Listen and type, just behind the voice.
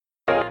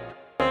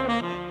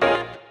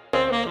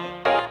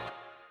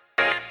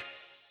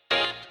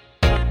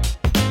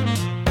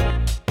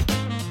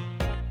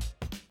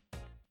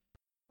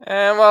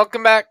And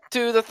welcome back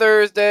to the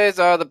Thursdays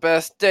Are the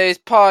Best Days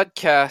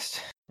podcast.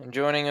 And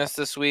joining us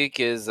this week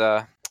is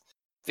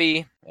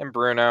Fee and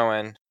Bruno,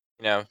 and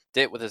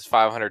Dit with his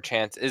 500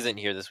 chance isn't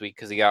here this week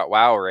because he got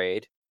WoW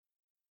raid.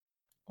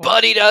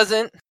 But he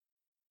doesn't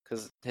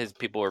because his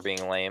people were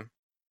being lame.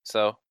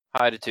 So,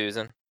 hi to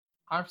Tuzin.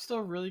 I'm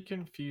still really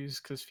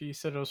confused because Fee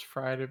said it was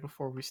Friday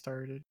before we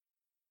started.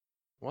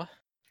 What?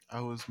 I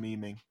was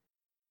memeing.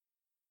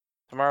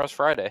 Tomorrow's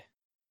Friday.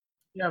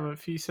 Yeah, but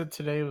Fee said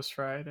today was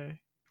Friday.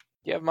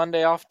 Do you have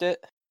Monday off,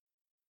 Dit?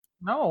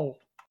 No.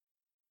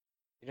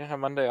 You didn't have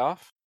Monday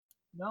off?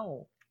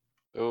 No.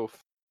 Oof.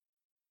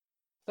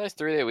 Nice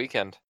 3-day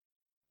weekend.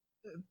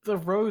 The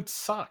road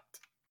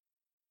sucked.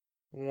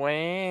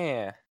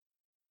 Wah.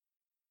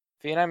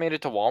 Fee and I made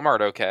it to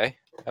Walmart okay.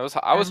 I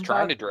was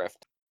trying to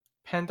drift.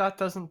 PennDOT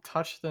doesn't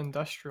touch the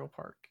industrial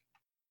park.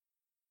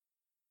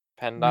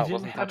 PennDOT we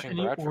wasn't didn't have touching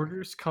any Bradford.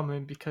 orders come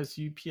in because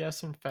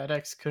UPS and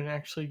FedEx couldn't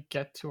actually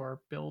get to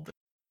our building.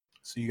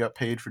 So you got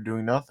paid for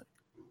doing nothing?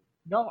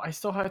 No, I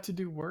still had to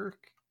do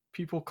work.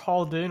 People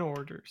called in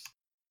orders.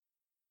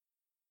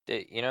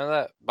 You know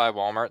that by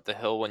Walmart, the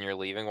hill when you're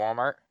leaving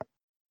Walmart?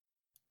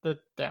 The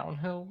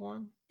downhill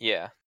one?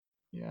 Yeah.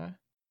 Yeah.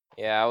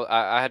 Yeah,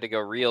 I had to go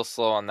real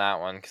slow on that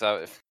one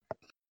because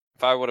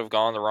if I would have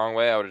gone the wrong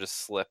way, I would have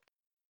just slipped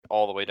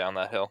all the way down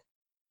that hill.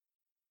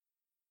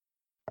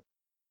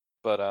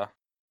 But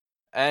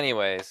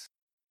anyways,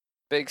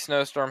 big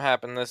snowstorm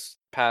happened this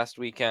past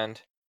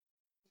weekend.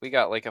 We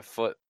got like a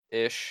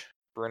foot-ish.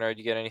 Bruno, did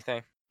you get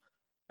anything?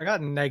 I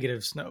got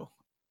negative snow.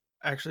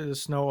 Actually, the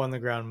snow on the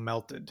ground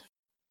melted.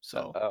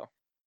 So, Oh.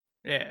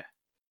 yeah.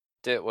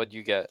 Dit, what'd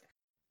you get?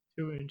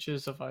 2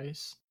 inches of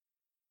ice.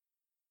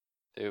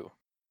 2.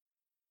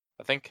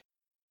 I think.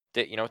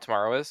 Dit, you know what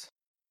tomorrow is?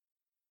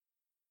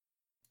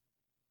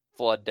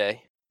 Flood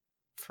day.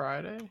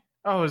 Friday?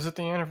 Oh, is it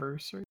the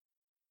anniversary?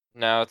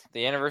 No,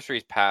 the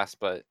anniversary's past,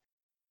 but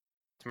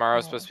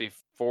tomorrow's Oh. supposed to be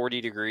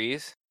 40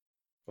 degrees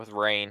with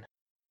rain.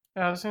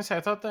 Yeah, I was gonna say,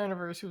 I thought the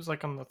anniversary was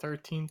like on the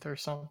 13th or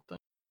something.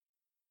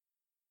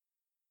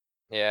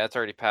 Yeah, it's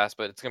already passed,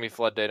 but it's gonna be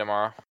flood day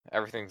tomorrow.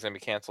 Everything's gonna be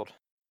canceled.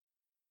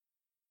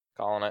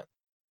 Calling it.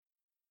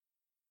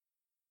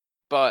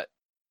 But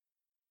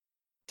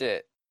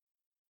Dit,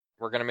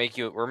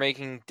 we're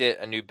making Dit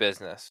a new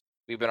business.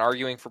 We've been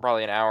arguing for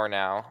probably an hour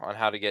now on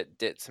how to get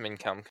Dit some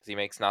income because he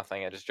makes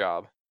nothing at his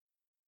job.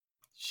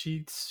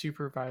 Sheet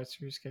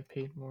supervisors get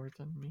paid more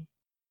than me.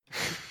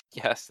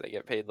 Yes, they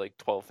get paid like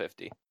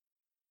 $12.50.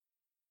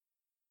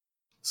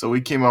 So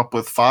we came up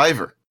with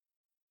Fiverr.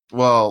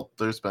 Well,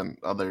 there's been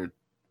other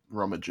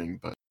rummaging,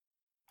 but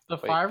The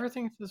Wait. Fiverr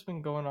thing has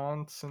been going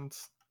on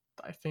since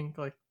I think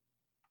like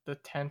the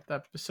 10th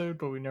episode,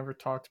 but we never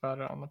talked about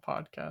it on the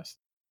podcast.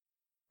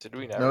 Did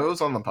we no, never? it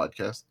was on the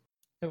podcast.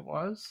 It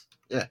was?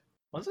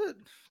 Was it?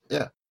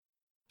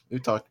 We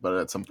talked about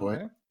it at some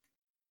point. Okay.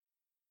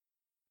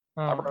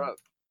 I brought up.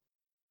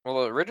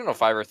 Well, the original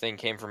Fiverr thing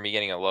came from me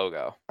getting a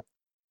logo,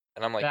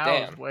 and I'm like, that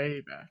damn, was way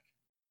back.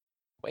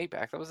 way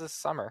back. That was this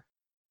summer.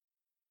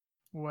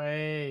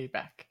 Way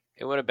back.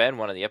 It would have been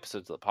one of the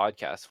episodes of the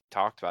podcast. We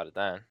talked about it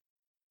then.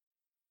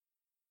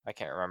 I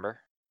can't remember.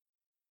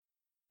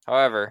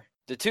 However,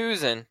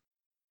 Detuzin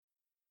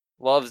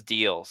loves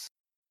deals.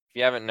 If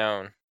you haven't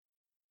known,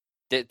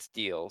 Dit's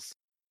deals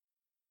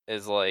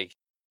is like,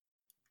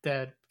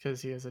 Dead because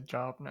he has a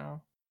job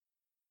now.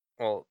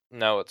 well,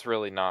 no, it's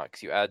really not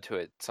because you add to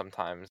it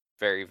sometimes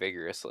very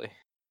vigorously.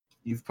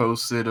 You've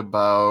posted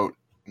about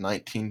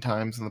 19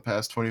 times in the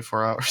past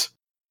 24 hours.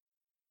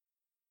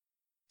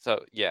 So,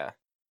 yeah.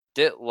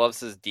 Dit loves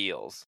his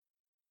deals.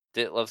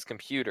 Dit loves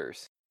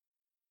computers.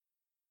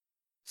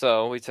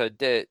 So, we said,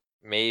 Dit,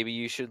 maybe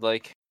you should,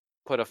 like,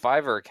 put a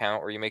Fiverr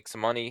account where you make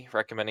some money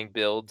recommending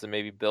builds and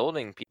maybe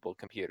building people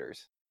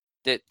computers.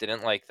 Dit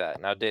didn't like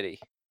that. Now, did he?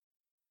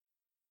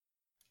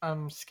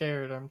 I'm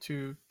scared. I'm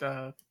too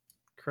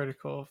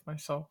critical of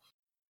myself.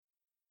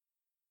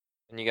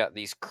 And you got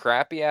these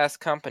crappy-ass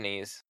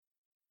companies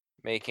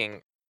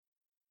making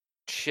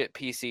shit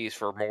PCs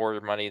for more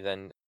money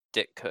than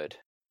Dit could.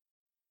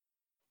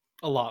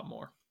 A lot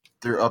more.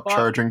 They're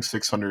upcharging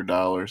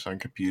 $600 on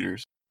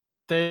computers.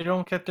 They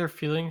don't get their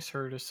feelings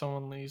hurt if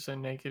someone leaves a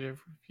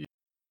negative review.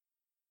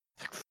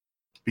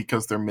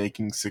 Because they're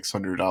making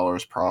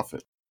 $600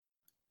 profit.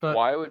 But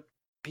Why would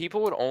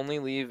people would only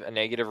leave a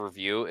negative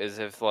review is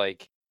if,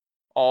 like,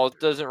 oh, it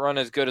doesn't run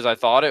as good as I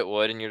thought it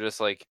would, and you're just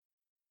like,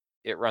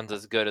 it runs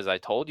as good as I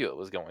told you it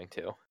was going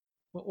to.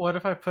 what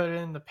if I put it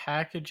in the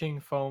packaging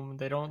foam?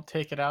 They don't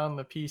take it out and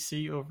the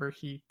PC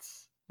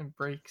overheats and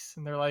breaks,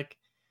 and they're like,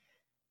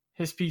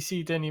 his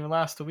PC didn't even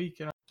last a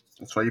week.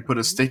 That's why you put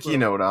a sticky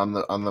note on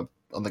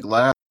the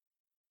glass.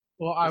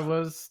 Well, I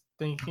was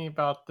thinking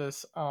about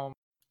this on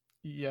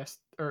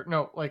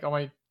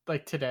my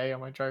today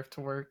on my drive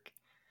to work.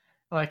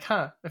 Like,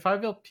 if I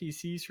built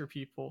PCs for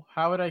people,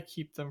 how would I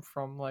keep them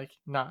from like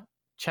not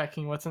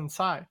checking what's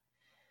inside?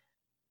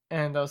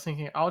 And I was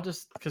thinking,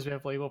 because we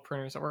have label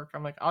printers at work,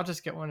 I'm like, I'll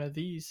just get one of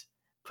these,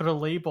 put a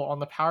label on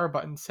the power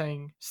button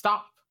saying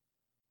stop.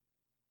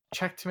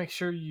 check to make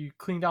sure you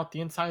cleaned out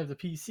the inside of the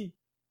PC.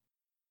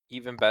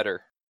 Even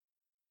better,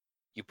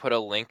 you put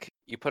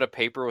a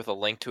paper with a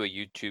link to a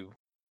YouTube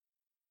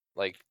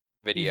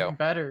video. Even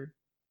better,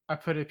 I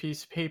put a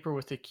piece of paper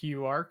with a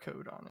QR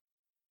code on it.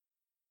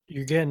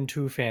 You're getting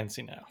too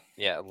fancy now.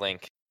 Yeah,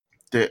 link.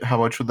 How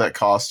much would that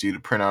cost you to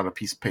print out a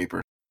piece of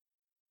paper?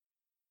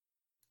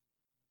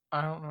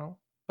 I don't know,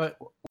 but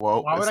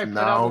Well, why would it's I print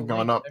out now a gone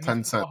link? up That 10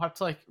 means people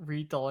cents. have to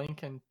read the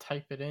link and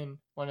type it in.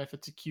 When if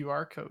it's a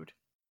QR code,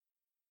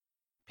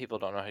 People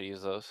don't know how to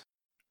use those.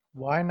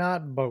 Why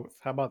not both?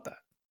 How about that?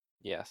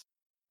 Yes.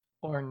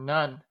 or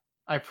none,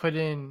 I put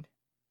in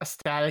a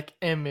static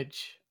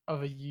image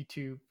of a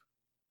YouTube.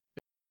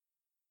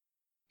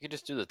 You could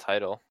just do the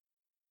title.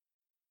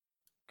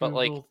 But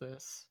Google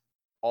this.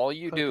 all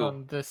you Click do,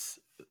 on this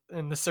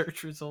in the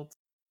search results.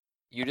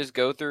 you just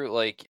go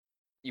through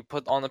you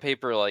put on the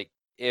paper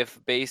if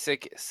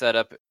basic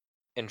setup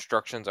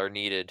instructions are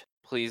needed,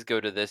 please go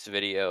to this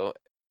video,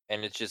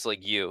 and it's just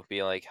you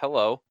be like,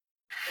 hello.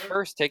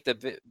 First, take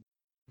the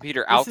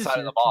computer This outside is of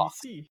your the box.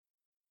 PC.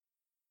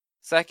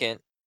 Second,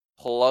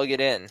 plug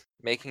it in,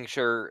 making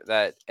sure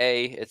that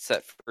it's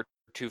set for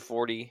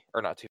 240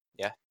 or not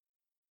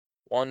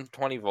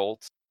 120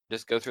 volts.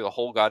 Just go through the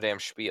whole goddamn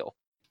spiel.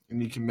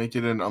 And you can make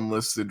it an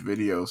unlisted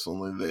video, so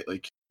only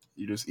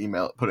you just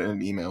put it in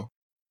an email.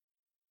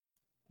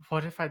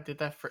 What if I did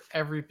that for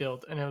every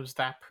build and it was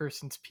that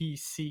person's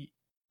PC?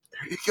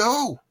 There you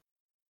go.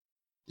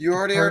 You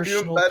already are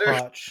doing Personal better.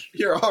 touch.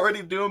 You're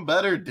already doing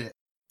better, Dick.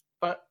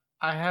 But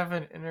I have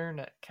an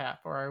internet cap,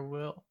 or I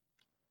will.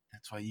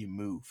 That's why you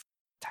move.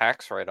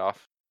 Tax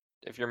write-off.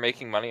 If you're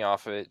making money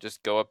off of it,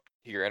 just go up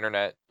to your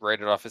internet,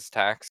 write it off as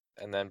tax,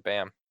 and then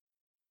bam.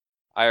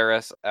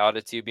 IRS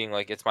audits you being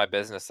like, it's my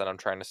business that I'm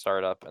trying to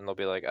start up, and they'll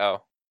be like,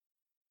 oh,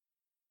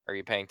 are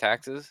you paying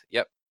taxes?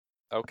 Yep.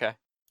 Okay.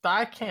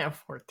 I can't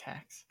afford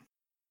tax.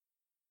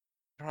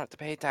 You don't have to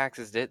pay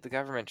taxes, the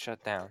government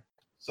shut down.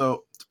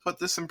 So, to put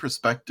this in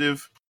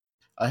perspective,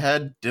 I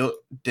had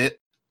Dit,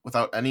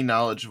 without any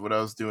knowledge of what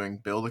I was doing,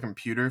 build a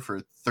computer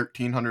for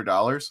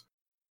 $1,300.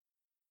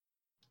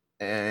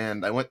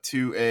 And I went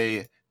to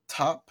a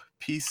top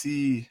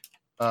PC,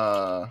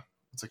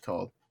 what's it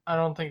called? I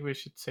don't think we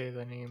should say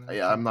the name.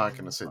 Yeah, I'm not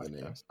going to say the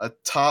name. A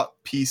top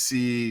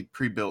PC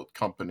pre-built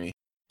company.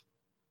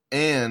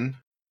 And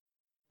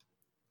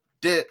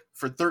Dit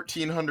for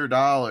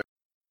 $1,300.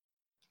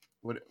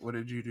 What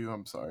did you do?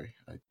 I'm sorry.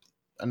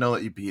 I know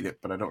that you beat it,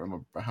 but I don't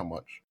remember how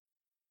much.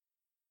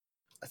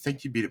 I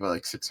think you beat it by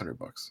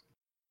 $600 or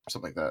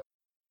something like that.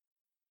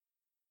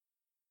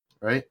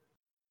 Right?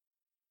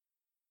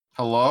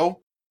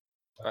 Hello?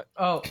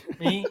 Oh,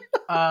 me?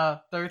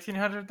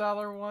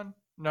 $1,300 one?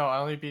 No, I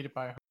only beat it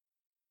by.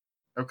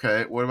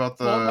 Okay, what about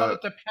the... Well, no,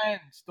 it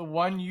depends. The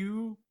one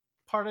you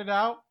parted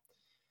out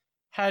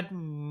had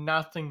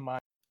nothing mine.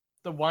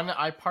 The one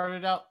I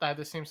parted out that had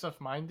the same stuff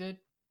mine did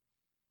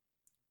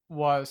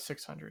was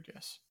 600.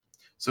 Yes.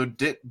 So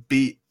Dit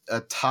beat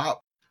a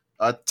top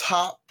of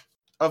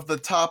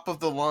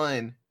the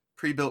line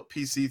pre-built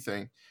PC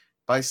thing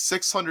by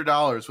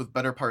 $600 with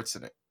better parts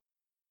in it.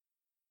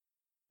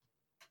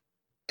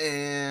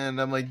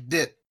 And I'm like,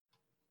 Dit,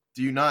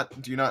 do you not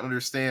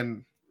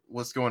understand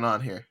what's going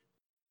on here?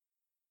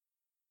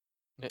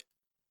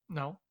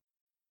 No.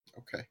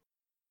 Okay.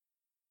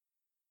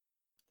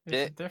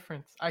 There's a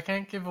difference. I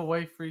can't give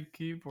away free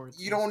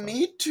keyboards. You don't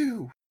need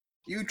to.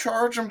 You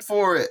charge them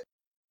for it.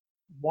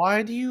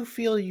 Why do you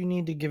feel you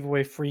need to give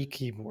away free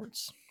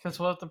keyboards? Because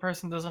what if the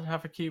person doesn't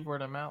have a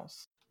keyboard and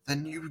mouse?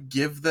 Then you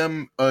give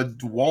them a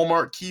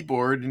Walmart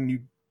keyboard and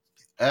you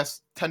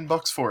ask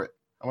 $10 for it.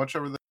 How much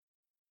ever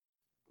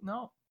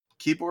No.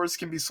 keyboards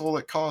can be sold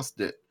at cost.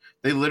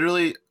 They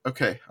literally,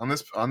 okay, on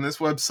this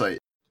website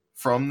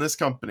from this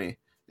company,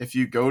 if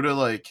you go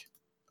to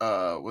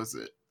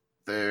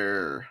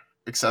their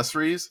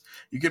accessories,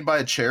 you can buy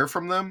a chair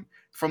from them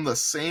from the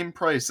same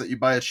price that you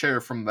buy a chair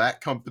from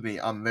that company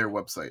on their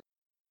website.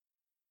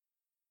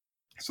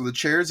 So the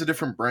chair is a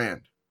different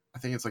brand. I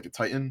think it's like a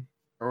Titan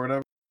or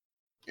whatever.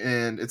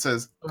 And it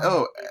says,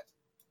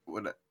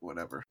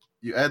 whatever.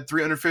 You add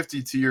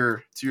 $350 to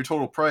your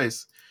total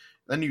price,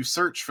 then you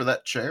search for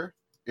that chair.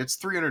 It's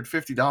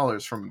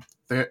 $350 from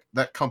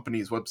that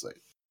company's website.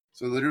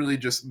 So literally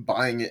just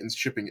buying it and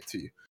shipping it to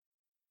you.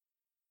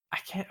 I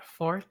can't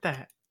afford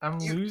that. I'm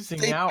losing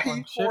They out pay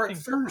on for shipping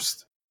it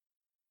first.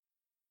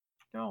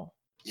 No.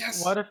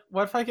 Yes. What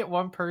if I get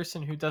one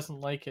person who doesn't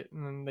like it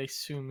and then they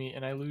sue me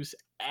and I lose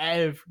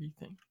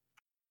everything?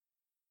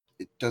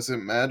 It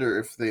doesn't matter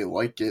if they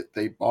like it,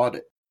 they bought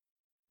it.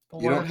 But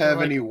You what don't if they're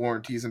have any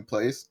warranties in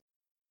place.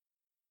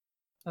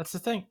 That's the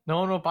thing. No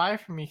one will buy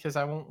it from me because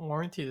I won't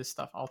warranty this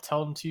stuff. I'll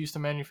tell them to use the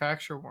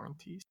manufacturer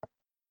warranties.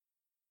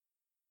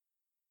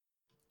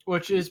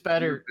 Which is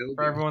better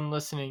for everyone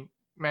listening.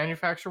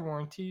 Manufacturer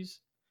warranties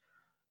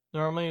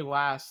normally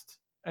last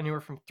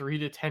anywhere from 3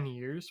 to 10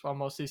 years, while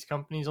most of these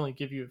companies only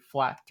give you a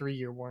flat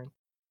 3-year warranty.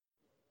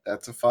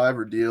 That's a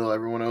 $5 deal.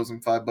 Everyone owes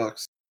them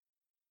 $5.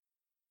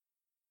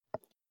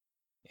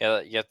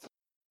 Yeah, you have to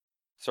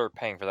start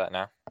paying for that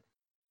now.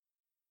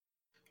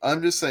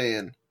 I'm just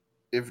saying,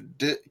 if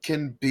DIT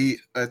can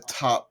beat a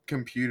top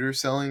computer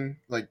selling,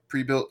 like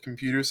pre-built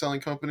computer selling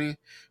company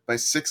by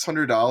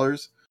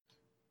 $600,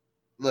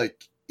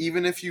 like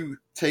even if you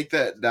take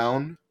that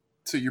down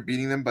to you're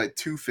beating them by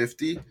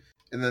 $250,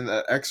 and then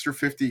that extra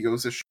 $50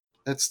 goes to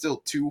that's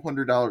still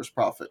 $200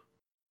 profit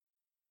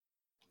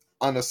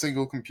on a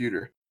single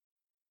computer.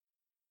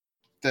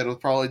 That'll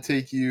probably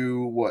take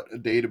you a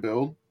day to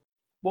build.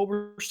 What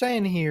we're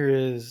saying here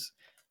is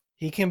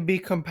he can be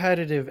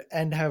competitive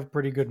and have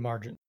pretty good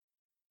margin.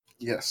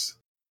 Yes.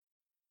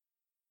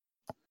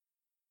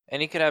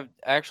 And he could have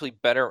actually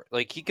better,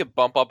 like he could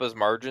bump up his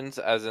margins,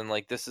 as in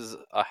like this is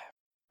a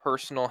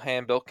personal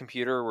hand-built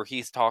computer where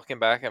he's talking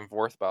back and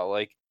forth about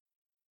like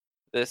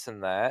this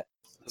and that.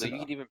 So you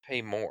could even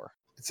pay more.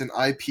 It's an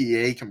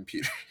IPA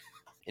computer.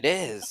 It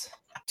is.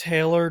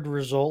 Tailored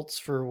results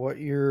for what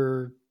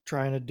you're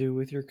trying to do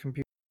with your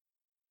computer.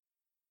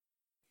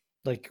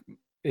 Like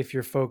if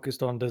you're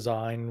focused on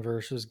design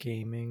versus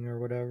gaming or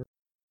whatever.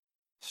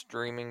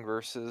 Streaming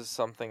versus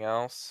something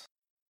else.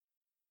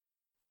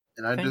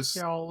 And I think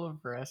y'all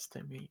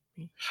overestimate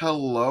me.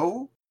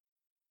 Hello?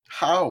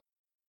 How?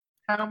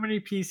 How many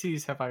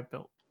PCs have I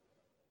built?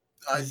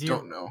 I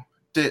don't know.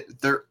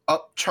 They're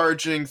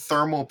upcharging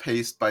thermal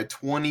paste by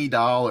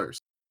 $20.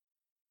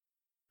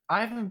 I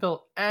haven't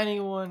built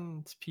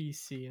anyone's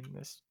PC in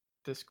this.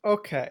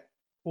 Okay.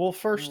 Well,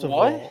 first of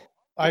What? all,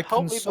 I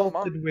Help me build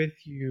mine. consulted with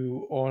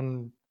you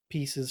on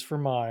pieces for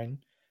mine,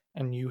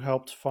 and you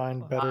helped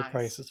find better Lies.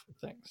 prices for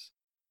things.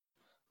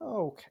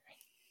 Okay.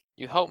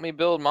 You helped me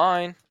build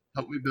mine.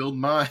 Help me build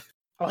mine.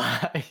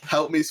 Lies.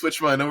 Help me switch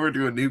mine over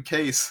to a new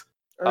case.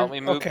 Help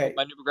me move Okay.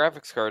 my new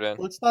graphics card in.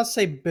 Let's not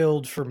say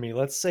build for me.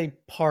 Let's say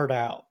part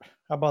out.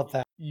 How about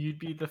that? You'd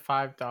be the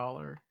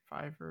 $5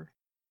 fiver.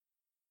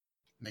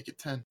 Make it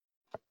 10.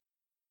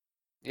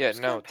 Yeah, Who's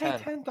no, gonna 10.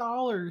 pay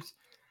 $10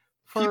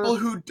 for People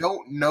who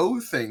don't know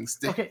things.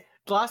 Okay,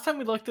 the last time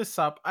we looked this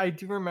up, I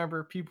do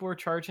remember people were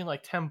charging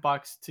like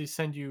 $10 to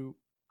send you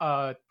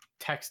a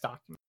text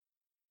document.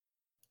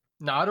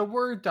 Not a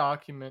Word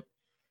document,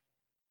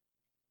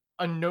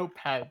 a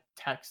Notepad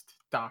text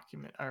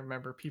document. I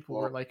remember people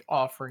were like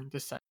offering to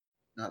send.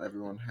 Not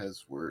everyone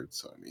has Word,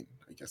 so I mean,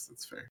 I guess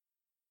that's fair.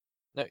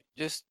 No,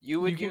 just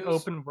you would You can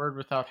use open Word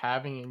without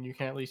having it, and you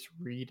can at least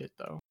read it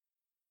though.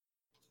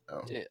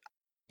 Oh.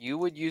 You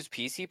would use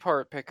PC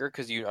Part Picker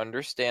because you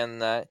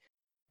understand that.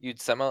 You'd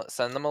send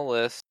them a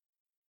list,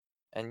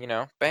 and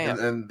bam.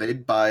 And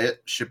they'd buy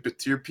it, ship it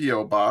to your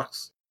PO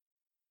box.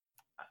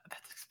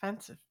 That's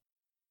expensive.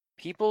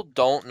 People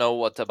don't know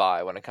what to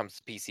buy when it comes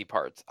to PC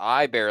parts.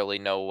 I barely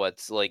know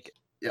what's like.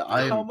 Yeah,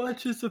 How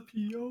much is a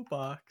PO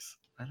box?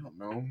 I don't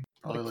know.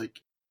 Probably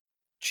like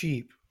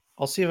cheap.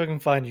 I'll see if I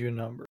can find you a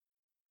number.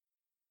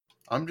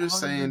 I'm just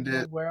saying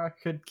that where I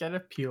could get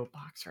a PO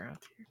box around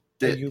here.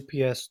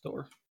 The UPS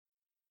store.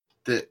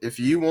 That if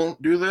you won't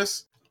do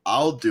this,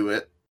 I'll do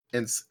it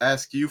and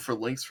ask you for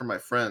links for my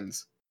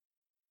friends.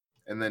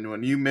 And then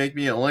when you make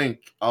me a link,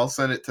 I'll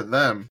send it to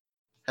them.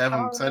 Have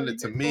them send it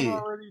to me.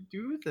 Already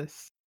do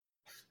this.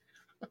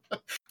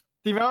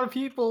 The amount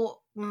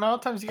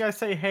of times you guys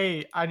say,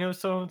 "Hey, I know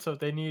so and so,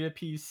 they need a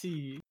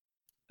PC,"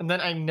 and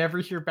then I never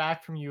hear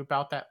back from you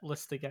about that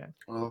list again.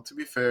 Well, to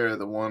be fair,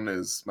 the one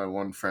is my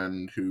one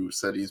friend who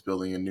said he's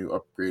building a new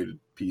upgraded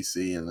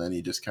PC, and then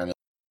he just kind of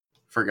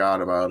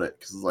forgot about it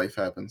because life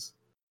happens.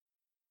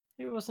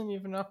 He wasn't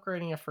even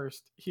upgrading at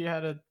first. He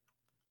had a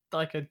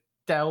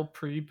Dell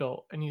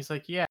pre-built, and he's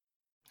like, "Yeah,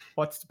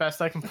 what's the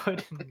best I can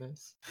put in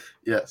this?"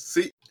 Yeah,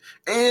 see,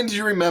 and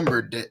you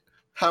remembered it.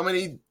 How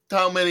many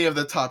of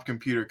the top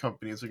computer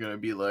companies are going to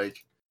be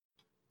like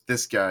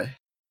this guy?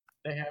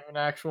 They have an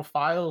actual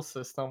file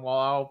system, while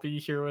I'll be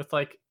here with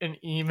like an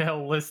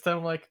email list.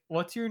 I'm like,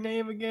 "What's your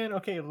name again?"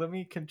 Okay, let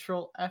me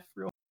Control F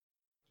real.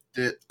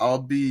 I'll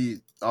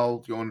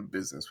go into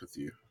business with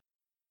you.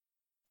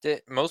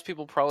 Most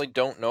people probably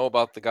don't know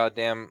about the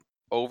goddamn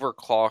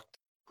overclocked,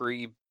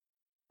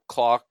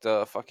 pre-clocked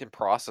fucking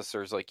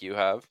processors like you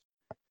have.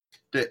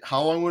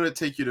 How long would it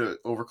take you to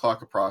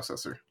overclock a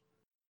processor?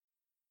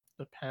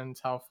 Depends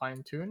how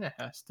fine-tuned it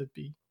has to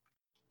be.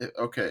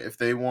 Okay, if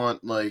they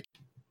want like,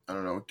 I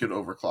don't know, good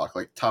overclock,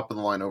 like top of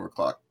the line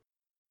overclock.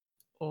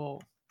 Oh.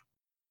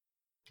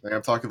 Like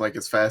I'm talking like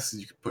as fast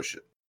as you can push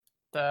it.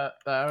 That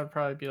would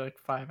probably be like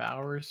 5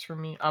 hours for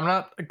me. I'm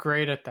not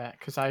great at that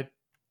because I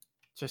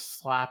just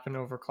slap an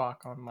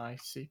overclock on my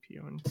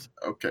CPU. And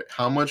Okay,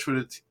 how much would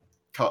it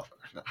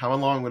how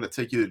long would it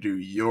take you to do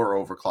your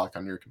overclock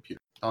on your computer?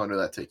 How long did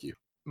that take you?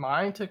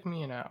 Mine took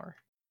me an hour.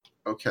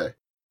 Okay.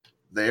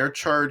 They are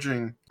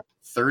charging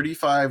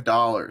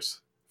 $35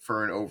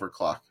 for an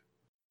overclock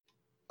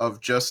of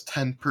just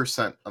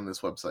 10% on this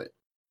website.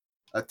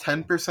 A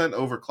 10%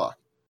 overclock.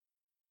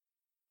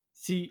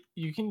 See,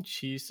 you can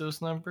cheese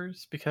those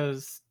numbers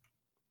because,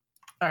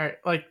 all right,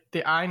 like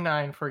the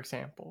i9, for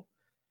example,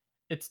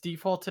 it's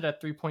defaulted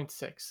at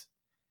 3.6.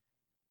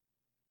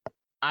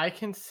 I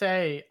can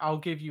say I'll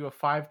give you a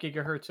 5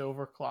 gigahertz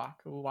overclock.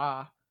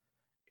 Wow.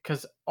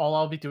 Because all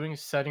I'll be doing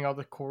is setting all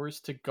the cores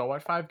to go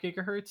at 5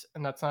 gigahertz,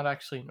 and that's not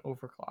actually an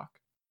overclock.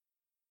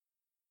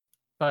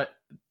 but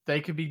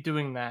they could be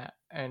doing that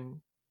and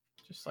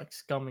just like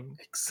scumming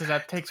because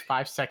that takes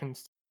 5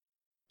 seconds.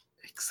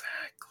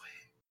 Exactly.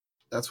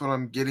 That's what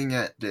I'm getting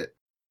at, Dit.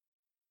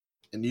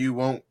 And you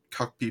won't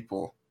cuck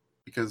people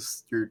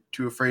because you're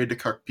too afraid to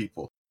cuck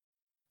people.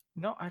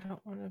 No, I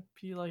don't want to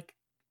be like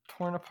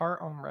torn apart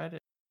on Reddit.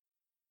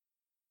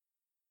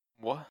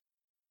 What?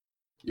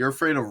 You're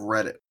afraid of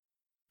Reddit.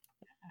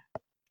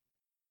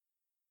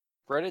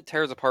 Reddit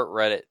tears apart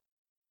Reddit.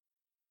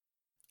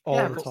 All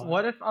Yeah, the but time.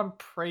 what if I'm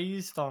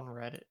praised on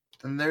Reddit?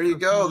 And there you for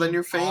go. Then being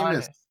you're famous.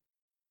 honest?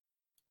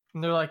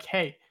 And they're like,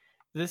 hey,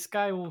 this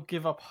guy will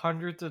give up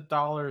hundreds of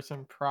dollars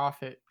in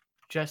profit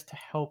just to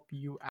help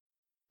you out.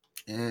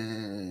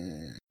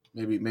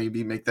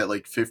 Maybe make that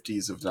like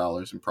 50s of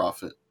dollars in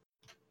profit,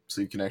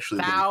 so you can actually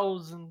live.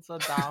 Thousands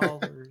of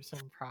dollars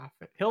in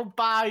profit. He'll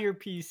buy your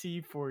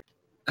PC for you.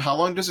 How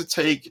long does it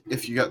take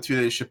if you got 2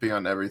 days shipping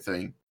on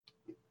everything?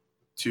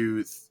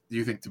 Do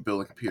you think to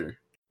build a computer?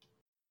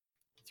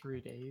 3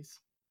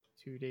 days.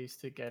 2 days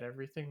to get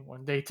everything.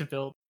 1 day to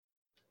build.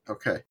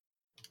 Okay,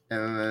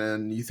 and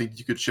then you think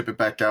you could ship it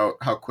back out?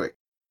 How quick?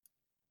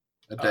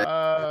 A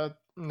day.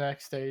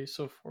 Next day,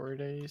 so 4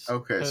 days.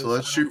 Okay, so 'cause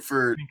let's I shoot don't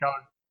for think I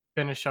would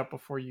finish up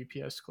before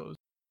UPS closed.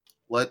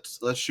 let's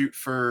shoot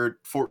for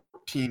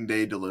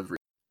 14-day delivery.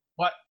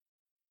 What?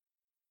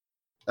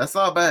 That's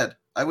not bad.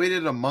 I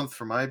waited a month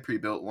for my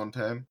pre-built one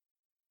time.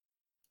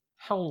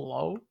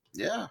 Hello?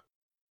 Yeah.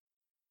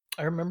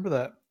 I remember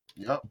that.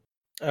 Yep.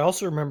 I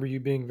also remember you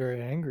being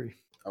very angry.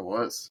 I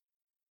was.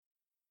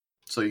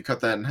 So you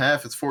cut that in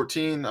half. It's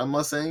 14. I'm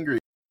less angry.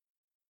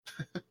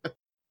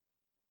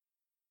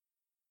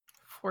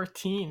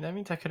 14. That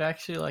means I could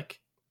actually like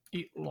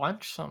eat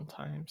lunch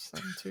sometimes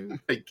then too. Oh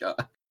my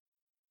god.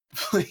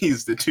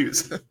 Please, the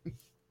twos.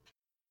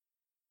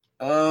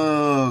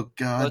 Oh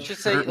god. Let's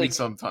just say, hurt me like-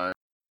 sometime.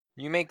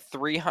 You make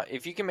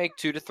if you can make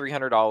 $200 to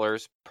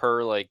 $300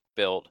 per like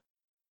build,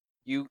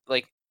 you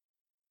like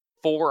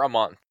for a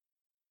month.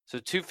 So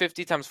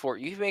 $250 times 4,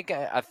 you can make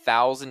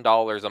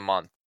 $1,000 a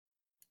month.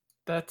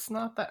 That's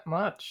not that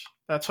much.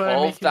 That's what I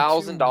make in 2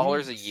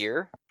 $12,000 a weeks.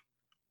 year.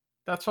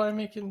 That's what I'm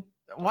making.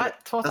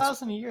 What?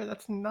 12,000 a year?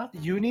 That's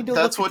nothing. You need to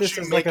That's look what at this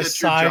you as make like a at your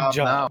side job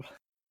now. job.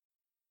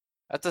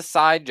 That's a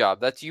side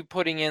job. That's you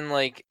putting in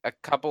like a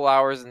couple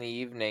hours in the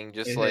evening,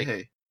 just like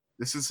Hey.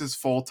 This is his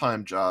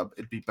full-time job.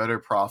 It'd be better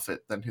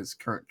profit than his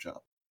current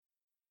job.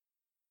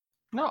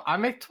 No, I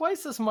make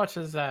twice as much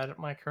as that at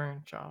my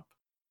current job.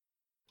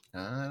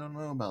 I don't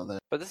know about that.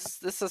 But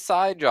this is a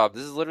side job.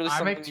 This is literally I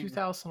something. make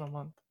 2,000 a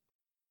month.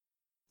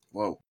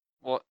 Whoa.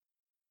 Well,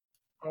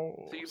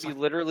 Oh, so you'd be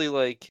literally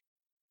like,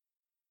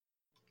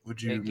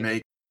 Would you Making-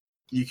 make...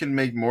 You can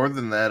make more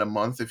than that a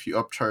month if you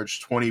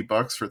upcharge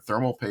 $20 for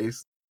thermal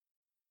paste.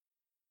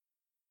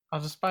 I'll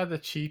just buy the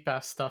cheap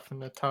ass stuff in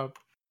the tub.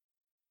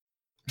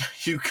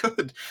 You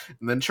could.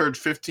 And then charge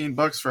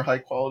 $15 for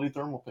high-quality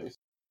thermal paste.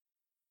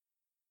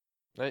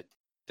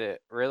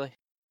 really?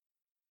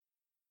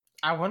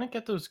 I want to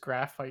get those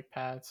graphite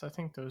pads. I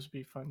think those would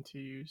be fun to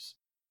use.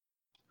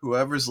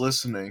 Whoever's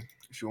listening,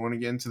 if you want to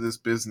get into this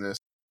business,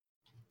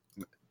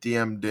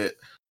 DM'd it.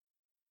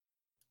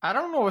 I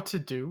don't know what to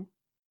do.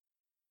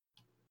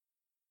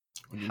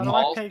 When you How do need-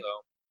 I Also, pay?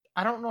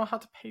 I don't know how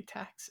to pay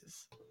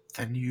taxes.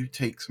 Then you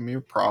take some of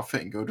your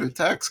profit and go to a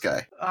tax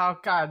guy. Oh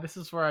god, this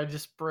is where I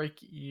just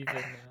break even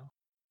now.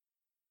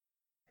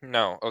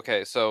 no.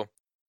 Okay, so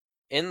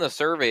in the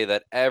survey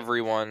that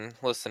everyone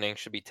listening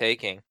should be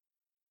taking,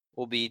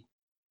 will be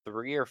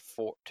 3 or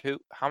 4.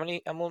 How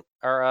many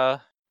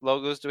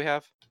logos do we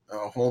have?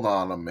 Oh, hold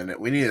on a minute.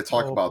 We need to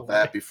talk Oh, about boy.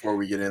 that before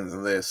we get into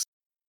this.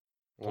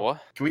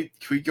 What? Can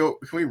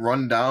we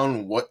run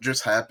down what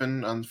just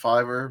happened on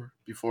Fiverr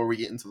before we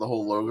get into the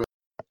whole logo?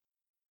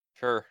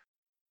 Sure.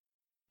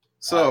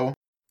 So,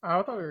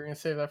 I thought we were gonna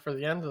save that for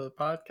the end of the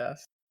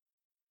podcast.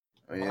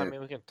 Well, I mean,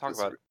 we can talk that's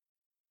about it.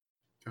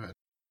 Go ahead.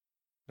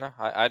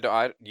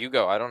 No, you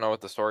go. I don't know what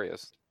the story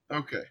is.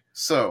 okay.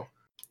 So,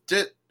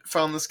 Dit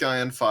found this guy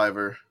on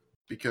Fiverr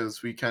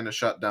because we kind of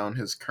shut down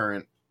his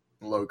current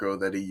logo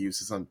that he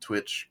uses on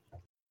Twitch.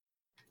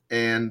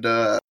 And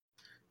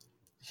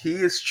he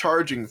is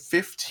charging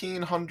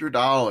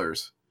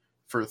 $1,500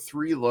 for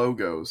 3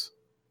 logos,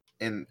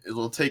 and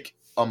it'll take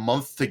a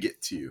month to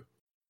get to you.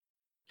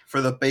 For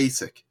the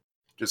basic.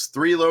 Just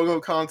 3 logo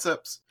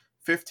concepts,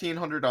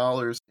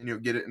 $1,500, and you'll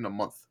get it in a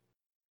month.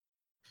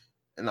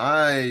 And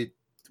I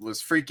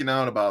was freaking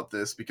out about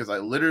this because I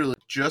literally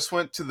just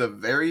went to the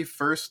very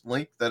first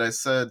link that I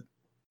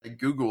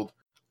Googled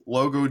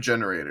logo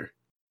generator.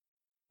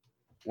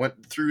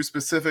 Went through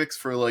specifics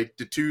for like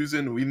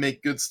Detuzen, we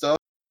make good stuff.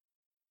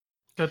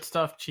 Good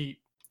stuff,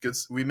 cheap.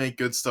 We make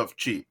good stuff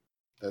cheap.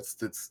 That's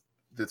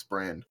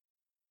brand.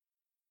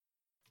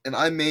 And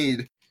I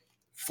made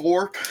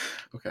 4.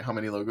 Okay, how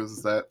many logos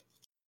is that?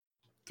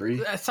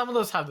 3? Some of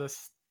those have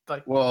this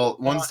like. Well,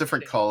 one's Font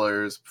different change.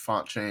 colors,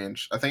 font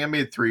change. I think I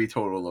made 3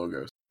 total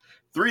logos.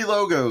 3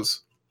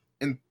 logos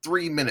in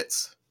 3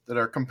 minutes that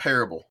are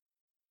comparable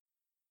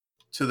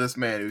to this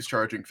man who's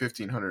charging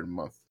 $1,500 a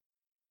month.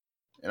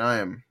 And I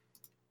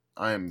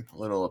am a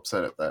little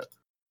upset at that.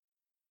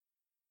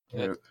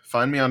 Yeah,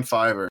 find me on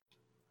Fiverr.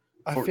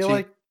 I feel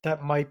like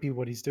that might be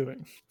what he's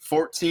doing.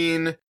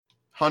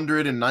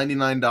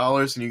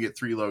 $1,499 and you get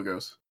 3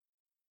 logos.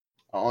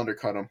 I'll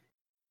undercut him.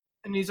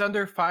 And he's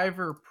under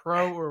Fiverr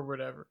Pro or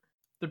whatever.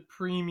 The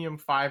premium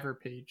Fiverr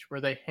page where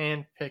they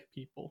handpick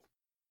people.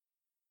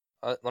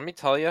 Let me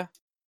tell you,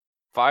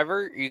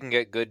 Fiverr, you can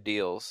get good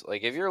deals.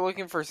 Like, if you're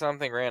looking for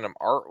something random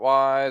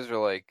art-wise or,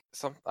 like,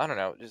 I don't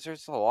know,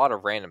 there's a lot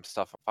of random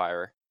stuff on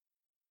Fiverr.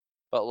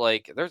 But,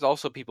 like, there's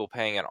also people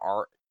paying an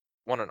arm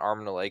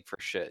and a leg for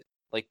shit.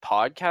 Like,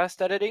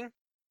 podcast editing?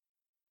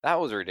 That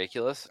was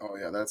ridiculous. Oh,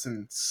 yeah, that's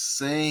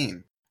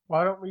insane.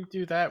 Why don't we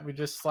do that? We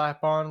just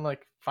slap on,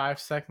 like, 5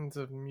 seconds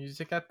of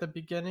music at the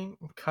beginning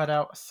and cut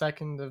out a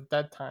second of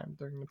dead time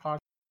during the podcast.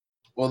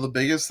 Well, the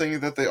biggest thing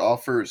that they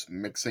offer is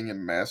mixing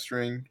and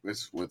mastering,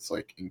 with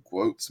like, in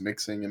quotes,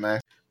 mixing and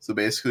mastering. So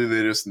basically,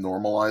 they just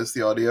normalize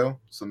the audio,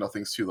 so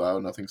nothing's too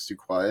loud, nothing's too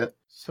quiet.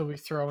 So we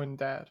throw in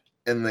dad.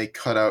 And they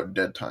cut out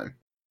dead time.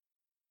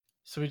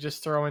 So we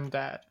just throw in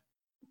dad.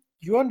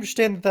 You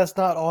understand that that's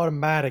not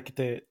automatic,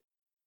 that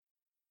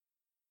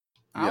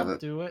I'll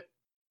do it.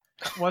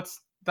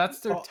 That's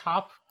their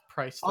top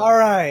price. Though. All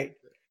right.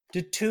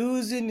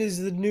 Detuzin is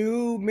the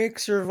new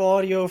mixer of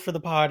audio for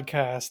the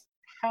podcast.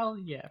 Hell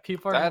yeah.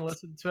 People are going to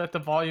listen to it at the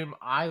volume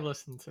I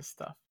listen to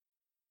stuff.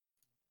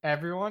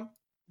 Everyone?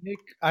 Nick,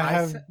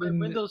 I set my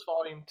Windows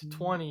volume to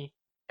 20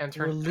 and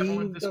turned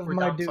everyone Discord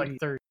down to like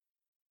 30.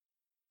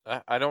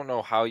 I don't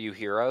know how you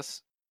hear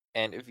us,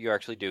 and if you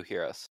actually do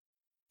hear us.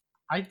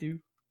 I do.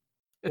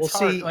 It's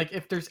hard. Like,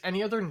 if there's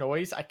any other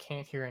noise, I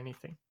can't hear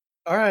anything.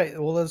 All right.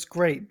 Well, that's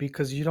great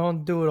because you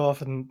don't do it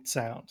off in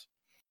sound.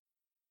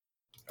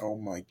 Oh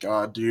my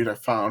god, dude. I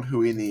found who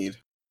we need.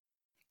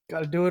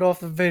 Gotta do it off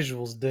the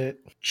visuals, Dit.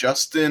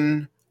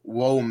 Justin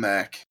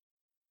Womack.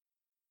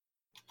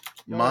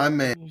 My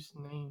man. Use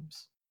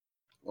names.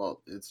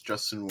 Well, it's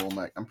Justin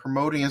Womack. I'm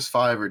promoting his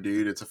Fiverr,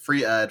 dude. It's a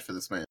free ad for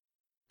this man.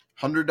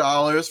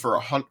 $100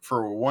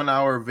 for a 1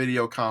 hour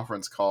video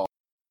conference call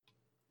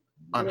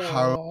on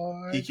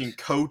how he can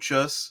coach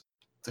us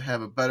to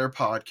have a better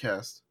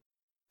podcast.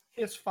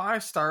 He has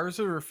 5 stars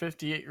over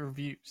 58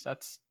 reviews.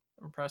 That's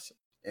impressive.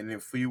 And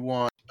if we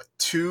want a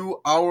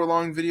 2 hour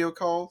long video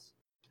calls,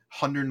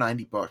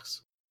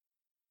 $190.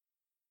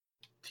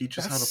 Teach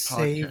us how to podcast.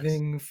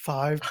 Saving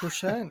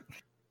 5%.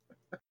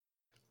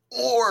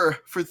 Or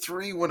for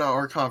 3 1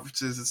 hour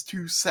conferences, it's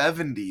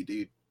 $270,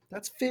 dude.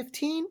 That's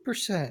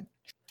 15%.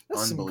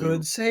 That's some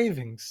good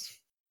savings.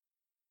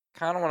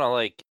 Kind of want to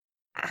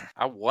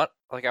I want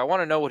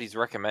to know what he's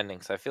recommending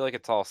because I feel like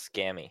it's all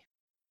scammy.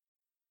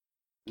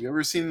 You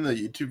ever seen the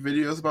YouTube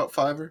videos about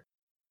Fiverr?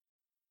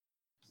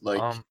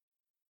 Like,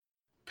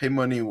 Pay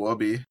Money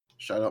Wubby,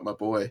 shout out my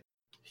boy.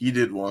 He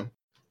did one,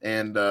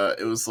 and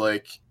it was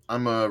like,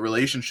 I'm a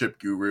relationship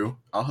guru.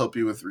 I'll help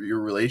you with your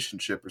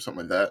relationship or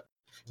something like that.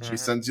 Mm-hmm. She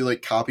sends you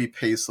like copy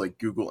paste like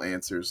Google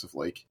answers of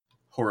like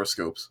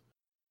horoscopes.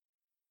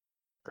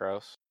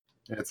 Gross.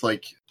 And it's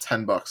like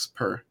 $10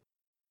 per.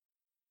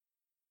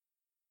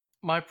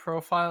 My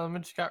profile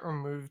image got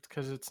removed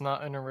because it's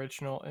not an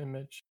original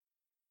image.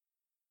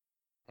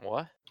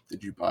 What?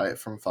 Did you buy it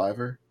from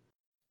Fiverr?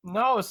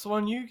 No, it's the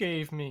one you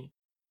gave me.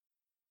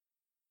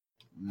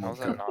 How's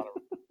that not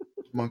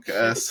Monk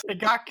S. It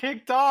got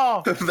kicked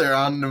off. They're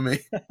on to me.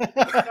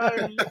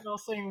 Email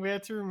saying we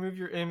had to remove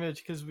your image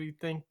because we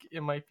think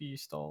it might be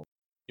stalled.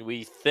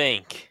 We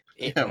think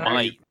it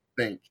might.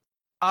 Think.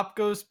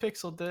 Opgo's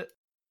pixeled it.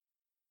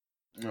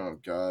 Oh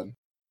god.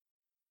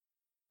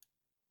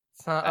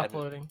 It's not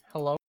uploading.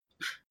 Hello.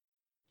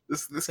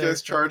 This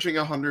guy's charging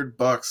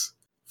 $100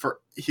 for.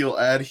 He'll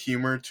add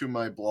humor to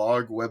my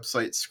blog,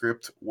 website,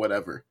 script,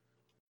 whatever.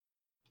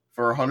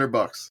 For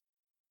 $100.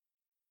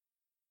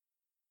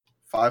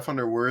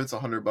 500 words,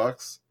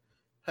 $100.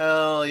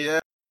 Hell yeah.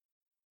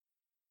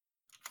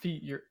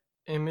 Your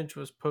image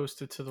was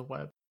posted to the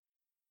web.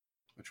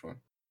 Which one?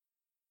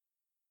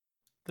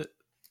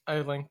 I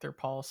linked their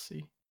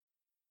policy.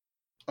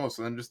 Oh,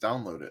 so then just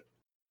download it.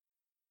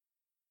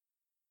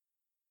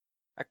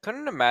 I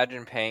couldn't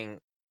imagine paying.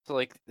 So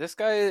like this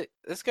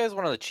guy's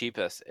one of the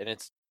cheapest, and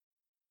it's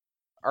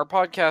our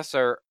podcasts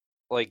are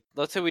like,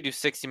 let's say we do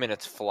 60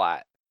 minutes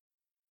flat.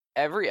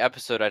 Every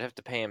episode I'd have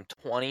to pay him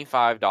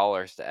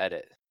 $25 to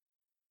edit.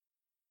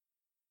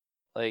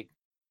 Like,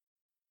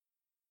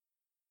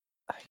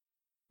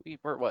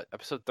 we're what,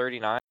 episode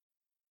 39?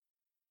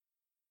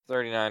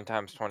 39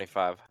 times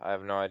 25. I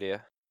have no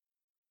idea.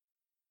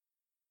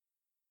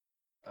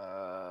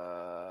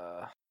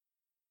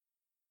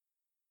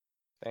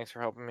 Thanks for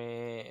helping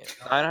me.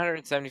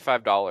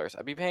 $975.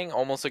 I'd be paying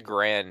almost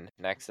 $1,000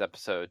 next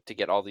episode to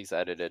get all these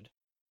edited.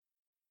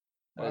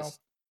 That is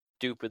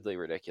stupidly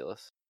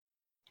ridiculous.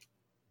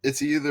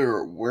 It's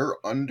either we're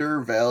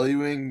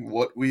undervaluing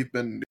what we've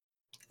been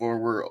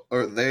doing,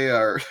 or they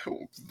are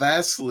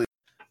vastly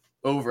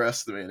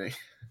overestimating.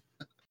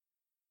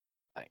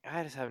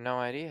 I just have no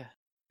idea.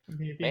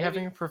 Maybe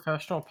having a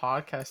professional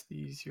podcast is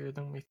easier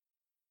than we.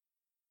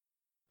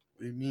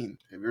 What do you mean?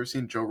 Have you ever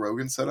seen Joe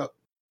Rogan set up?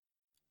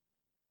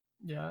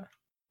 Yeah.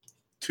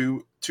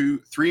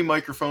 three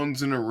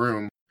microphones in a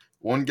room,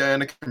 one guy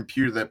on a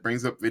computer that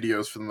brings up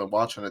videos for them to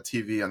watch on a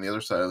TV on the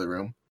other side of the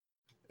room,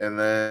 and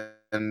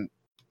then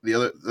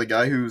the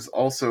guy who's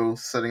also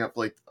sitting on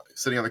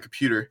the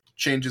computer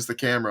changes the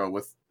camera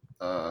with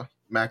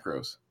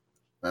macros.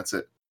 That's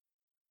it.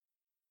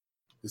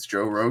 Is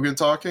Joe Rogan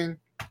talking?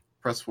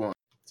 Press 1.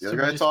 Is the other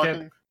guy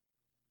talking?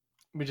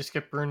 We just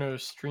get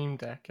Bruno's Stream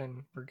Deck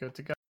and we're good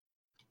to go.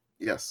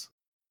 Yes.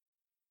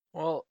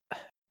 Well,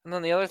 and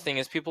then the other thing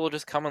is people will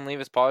just come and leave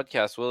his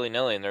podcast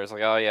willy-nilly, and there's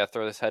like, oh yeah,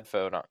 throw this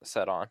headphone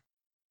set on.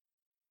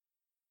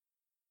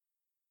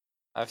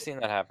 I've seen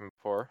that happen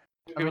before.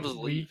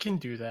 We can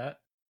do that.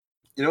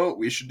 You know what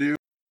we should do?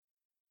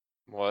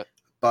 What?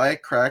 Buy a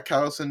crack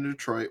house in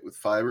Detroit with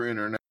fiber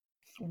internet.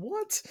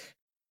 What?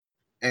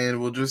 And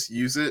we'll just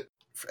use it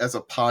as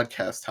a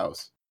podcast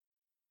house.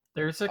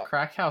 There's a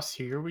crack house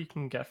here we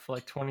can get for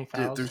like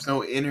 20,000. There's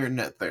no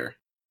internet there.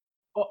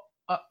 Well,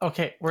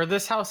 okay, where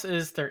this house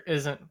is, there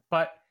isn't,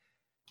 but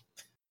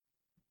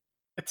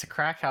it's a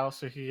crack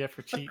house we can get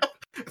for cheap.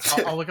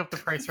 I'll look up the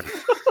price.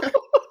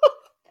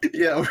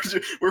 Yeah,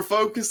 we're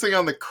focusing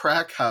on the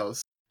crack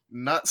house,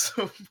 not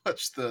so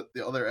much the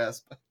other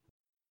aspect.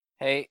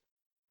 Hey,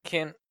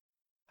 Ken,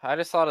 I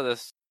just thought of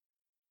this.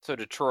 So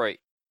Detroit,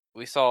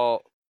 we saw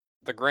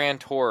the Grand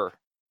Tour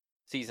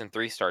season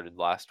 3 started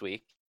last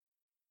week,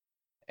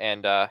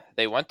 and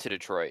they went to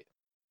Detroit,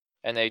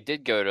 and they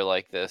did go to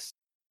like this.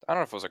 I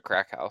don't know if it was a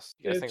crack house.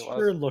 You guys think it was?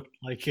 Sure looked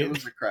like It it.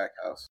 was a crack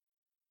house.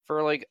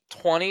 For like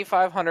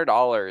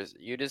 $2,500,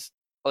 you just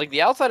like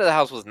the outside of the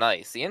house was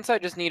nice. The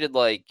inside just needed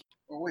like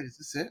Oh wait, is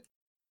this it?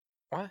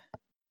 what?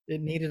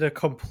 It needed a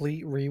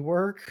complete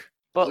rework.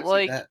 But Looks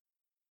like that.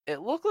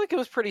 it looked like it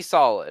was pretty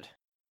solid.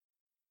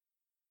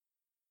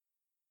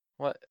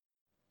 What?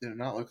 Did it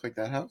not look like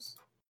that house?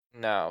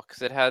 No,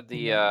 because it had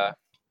the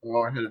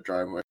Oh, I had a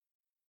driveway.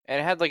 and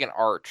it had like an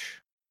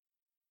arch.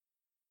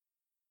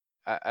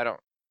 I don't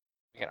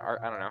like an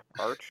I don't know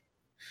arch.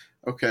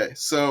 Okay,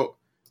 so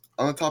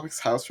on the topic of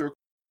house, real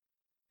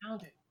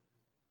Found it.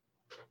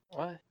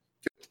 What?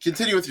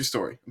 continue with your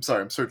story. I'm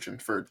sorry, I'm searching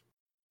for.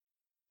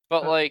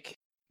 But like,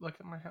 Look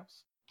at my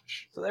house.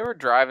 so they were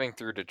driving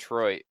through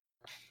Detroit,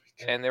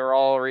 and they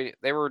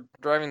were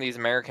driving these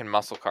American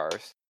muscle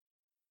cars,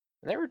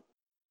 and they were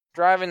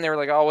driving. They were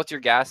like, "Oh, what's your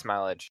gas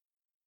mileage?"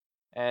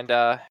 And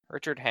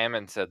Richard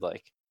Hammond said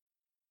like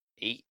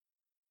 8.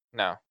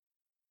 No,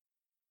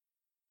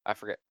 I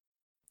forget.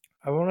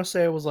 I want to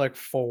say it was like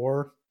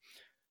 4.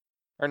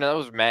 Or no, that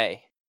was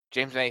May.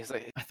 James May. He's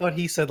like, I thought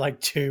he said like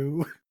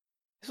 2.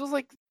 this was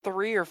like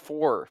 3 or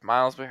 4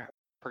 miles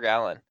per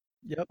gallon.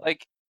 Yep.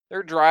 Like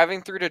they're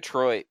driving through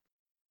Detroit,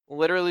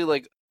 literally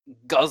like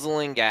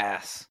guzzling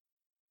gas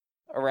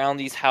around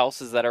these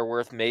houses that are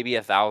worth maybe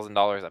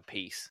 $1,000 a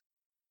piece.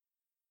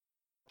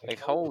 Like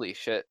holy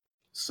shit!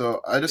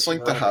 So I just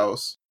linked the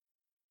house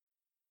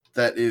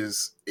that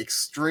is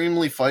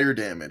extremely fire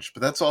damaged,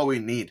 but that's all we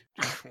need.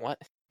 What?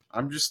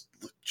 I'm just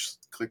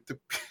click the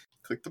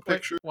Wait,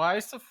 picture. why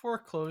is the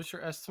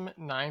foreclosure estimate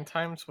 9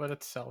 times what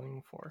it's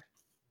selling for?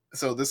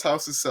 So this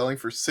house is selling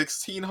for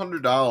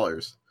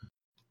 $1,600.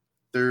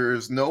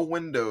 There's no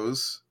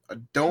windows. I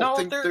don't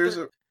think there's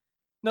a.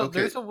 No, Okay.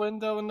 there's a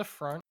window in the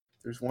front.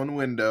 There's one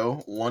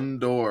window, one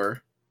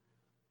door.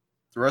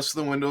 The rest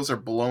of the windows are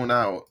blown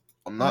out.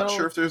 I'm not No.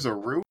 sure if there's a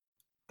roof,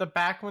 The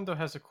back window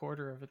has a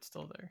quarter of it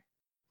still there.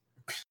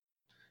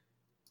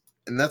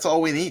 and that's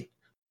all we need.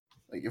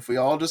 Like if we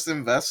all just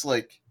invest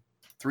like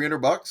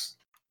 $300,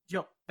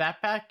 Yo,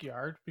 that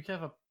backyard, we could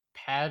have a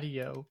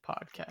patio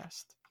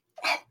podcast.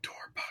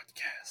 outdoor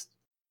podcast.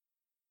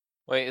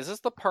 Wait, is this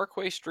the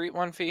Parkway Street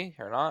one fee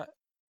or not?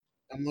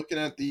 I'm looking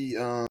at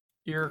the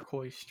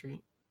Iroquois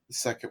Street.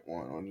 second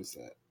one. What is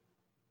that?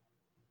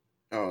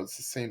 Oh, it's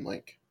the same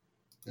link.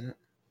 Isn't it?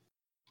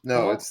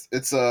 No, Oh.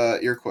 it's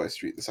Iroquois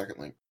Street, the second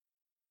link.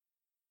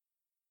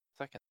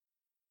 Second.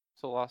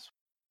 So lost.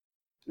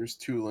 There's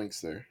 2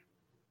 links there.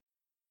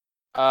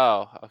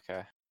 Oh,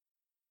 okay.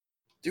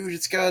 Dude,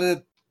 it's got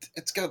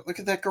look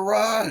at that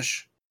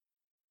garage.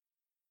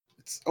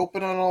 It's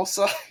open on all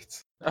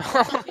sides.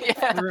 Oh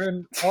yeah. For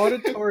an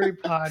auditory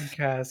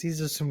podcast, these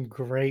are some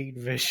great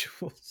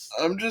visuals.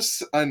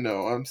 I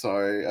know, I'm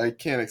sorry. I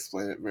can't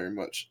explain it very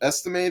much.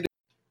 Estimated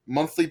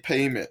monthly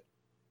payment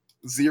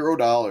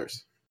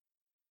 $0.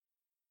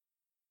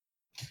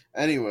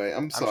 Anyway,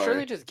 I'm sorry. I'm sure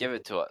they just give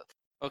it to us.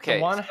 Okay.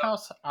 The one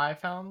house I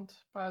found,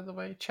 by the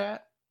way,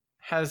 chat,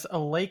 has a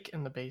lake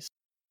in the basement.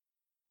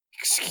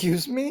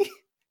 Excuse me?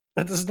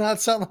 That does not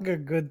sound like a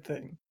good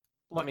thing.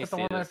 Let Look me at the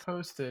see one this. I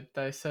posted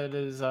that I said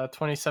is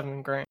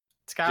 27 grand.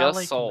 It's got Just a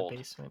lake sold. in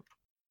the basement.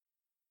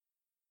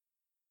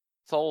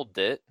 Sold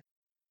it.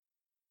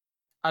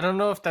 I don't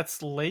know if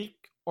that's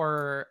lake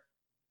or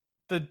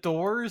the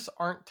doors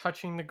aren't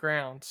touching the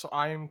ground, so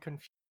I am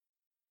confused.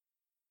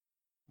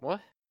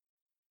 What?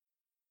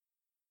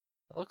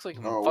 It looks like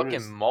Oh, what fucking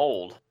is-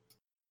 mold.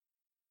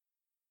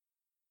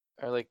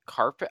 Or like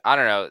carpet. I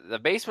don't know. The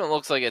basement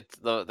looks like it's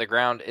the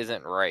ground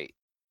isn't right.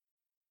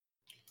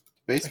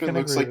 Basement can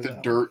looks agree like with the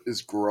that dirt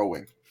is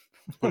growing.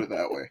 Put it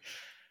that way.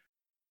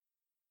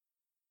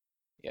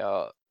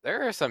 Yo,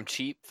 there are some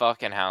cheap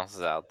fucking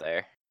houses out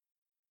there.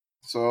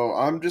 So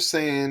I'm just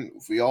saying,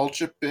 if we all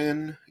chip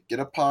in, get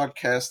a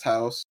podcast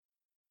house,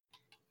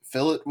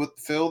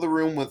 fill the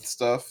room with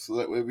stuff, so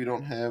that way we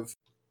don't have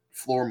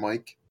floor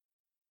mic.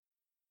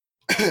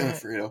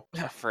 Fredo.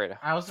 Fredo.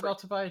 I was about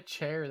to buy a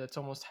chair that's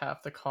almost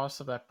half the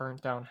cost of that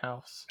burnt down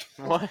house.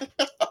 What?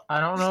 I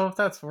don't know if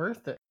that's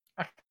worth it.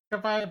 I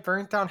could buy a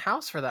burnt down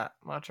house for that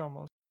much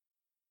almost.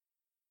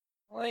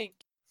 Like,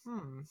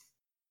 Hmm.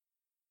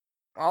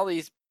 all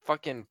these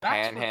fucking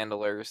That's what-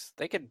 panhandlers,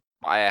 they could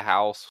buy a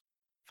house.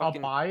 I'll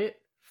buy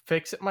it,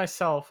 fix it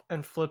myself,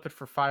 and flip it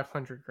for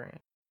 $500,000.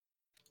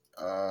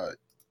 I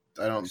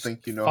don't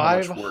think you know how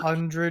much work.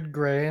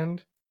 $500,000.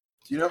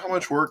 Do you know how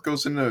much work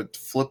goes into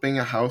flipping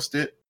a house,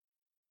 Dit?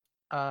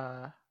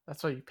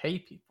 That's what you pay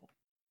people.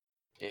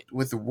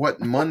 With what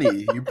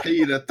money? You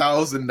paid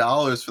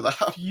 $1,000 for the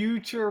house.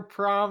 Future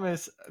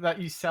promise that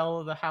you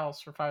sell the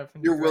house for $500,000.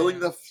 You're willing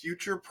to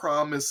future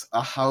promise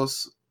a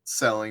house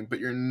selling, but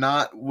you're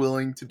not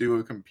willing to do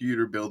a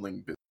computer building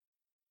business.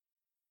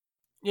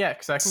 Yeah,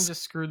 because I can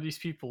just screw these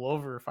people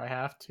over if I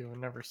have to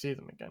and never see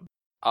them again.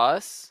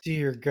 Us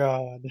Dear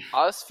God.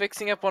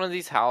 fixing up one of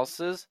these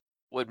houses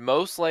would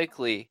most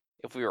likely,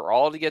 if we were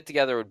all to get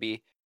together, would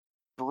be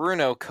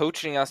Bruno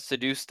coaching us to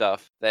do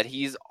stuff that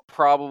he's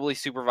probably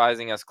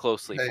supervising us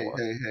closely for.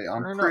 Hey,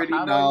 I'm Bruno, pretty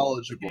how do I use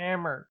knowledgeable.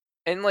 Hammer.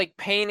 And like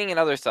painting and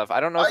other stuff.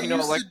 I don't know if I you know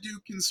used to do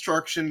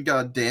construction,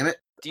 god damn it.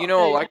 do you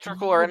know Okay,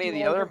 electrical you or would any of do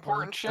the all other the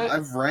important work. shit?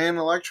 I've ran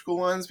electrical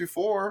lines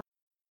before.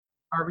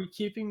 Are we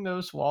keeping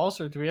those walls,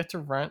 or do we have to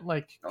rent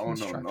like No.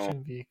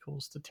 construction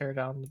vehicles to tear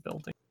down the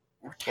building?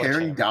 We're tearing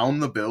Hammer? down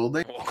the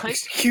building. What?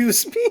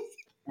 Excuse me?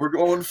 We're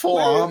going full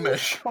Where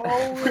is Amish.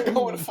 it We're going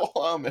going? full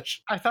Amish.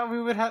 I thought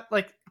we would have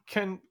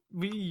can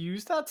we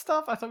use that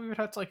stuff? I thought we would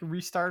have to like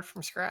restart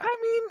from scratch. I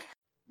mean,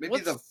 Maybe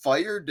What's- the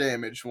fire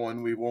damage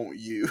one we won't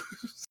use.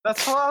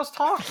 That's what I was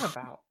talking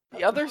about.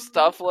 the other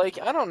stuff, like,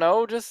 I don't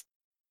know, just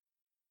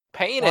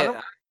paint Why it.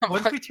 don't-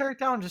 What if we tear it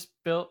down and just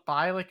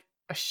buy like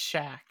a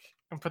shack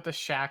and put the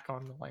shack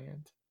on the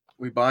land?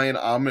 We buy an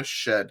Amish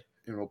shed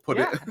and we'll put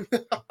Yeah.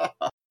 it.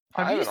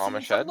 I have you an seen Amish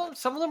some shed. of them?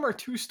 Some of them are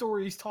 2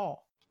 stories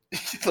tall.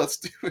 Let's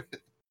do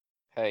it.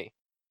 Hey,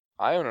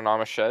 I own an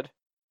Amish shed.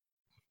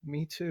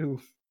 Me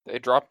too. They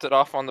dropped it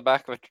off on the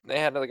back of they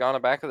had it on the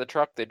back of the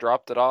truck. They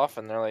dropped it off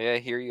and they're like, "Yeah,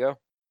 here you go."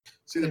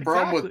 See the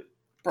problem with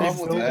They with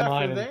do that. that for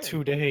Mine in there.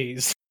 2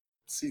 days.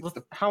 See,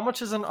 How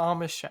much is an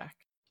Amish shack?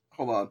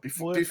 hold on.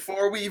 What?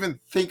 Before we even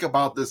think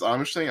about this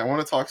Amish thing, I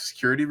want to talk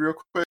security real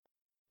quick.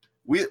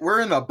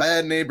 We're in a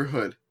bad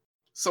neighborhood.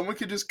 Someone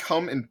could just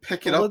come and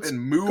pick it Well, up let's and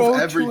move Go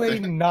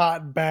everything. to a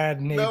not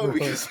bad No, neighborhood.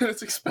 because then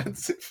it's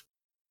expensive.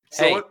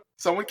 Hey.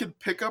 Someone could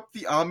pick up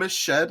the Amish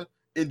shed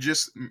and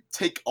just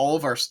take all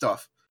of our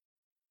stuff.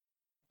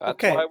 That's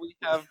Okay. why we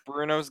have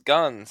Bruno's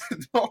guns.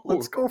 No.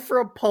 Let's go for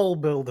a pole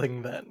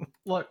building then.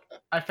 Look,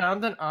 I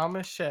found an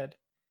Amish shed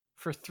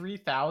for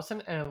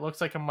 $3,000 and it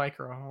looks like a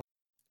micro home.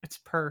 It's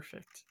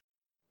perfect.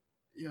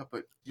 Yeah,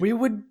 but We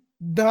would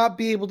not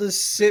be able to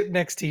sit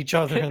next to each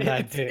other in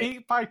that It's day.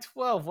 8 by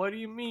 12. What do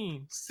you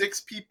mean?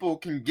 6 people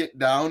can get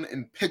down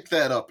and pick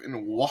that up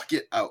and walk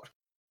it out.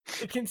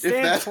 It can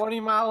stand that-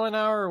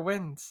 20-mile-an-hour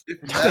winds.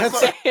 If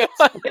that's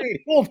That's-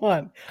 Wait, hold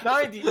on.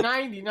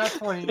 90, not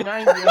 20,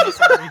 90. I'm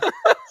sorry.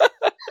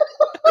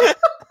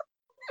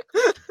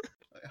 I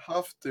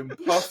huffed and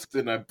puffed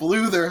and I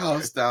blew their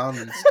house down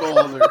and stole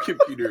all their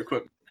computer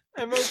equipment.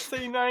 I meant to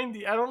say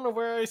 90. I don't know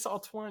where I saw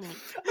 20.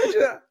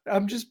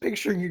 I'm just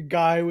picturing a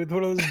guy with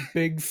one of those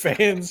big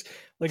fans,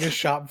 like a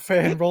shop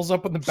fan, rolls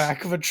up on the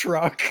back of a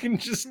truck and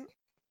just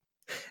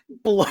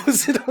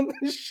blows it on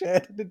the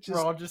shed. And it We're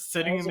just all just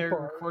sitting in falls there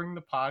apart. recording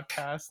the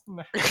podcast and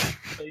the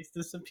face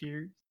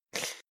disappears.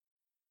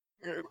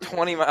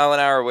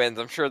 20-mile-an-hour winds.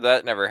 I'm sure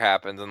that never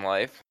happens in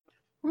life.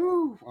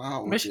 Woo!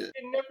 Wow. Michigan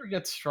never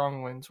gets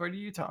strong winds. What are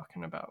you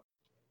talking about?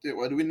 Dude,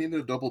 why do we need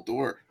a double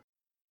door?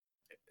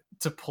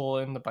 To pull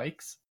in the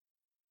bikes?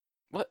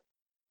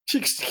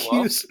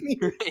 Excuse me.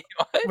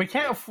 What? We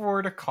can't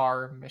afford a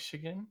car in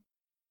Michigan.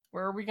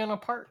 Where are we gonna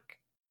park?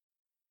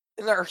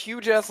 In our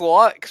huge ass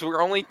lot, because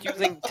we're only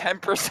using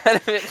 10%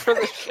 of it for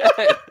the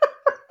shed.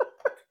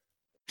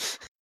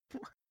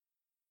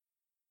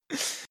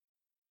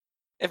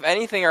 If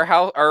anything,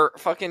 our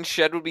fucking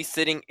shed would be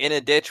sitting in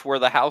a ditch where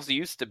the house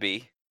used to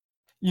be.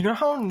 You know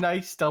how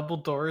nice double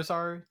doors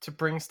are to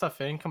bring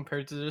stuff in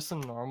compared to just a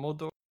normal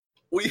door?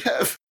 We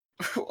have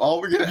all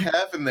we're gonna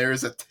have in there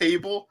is a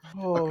table, a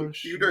Oh,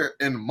 computer,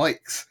 and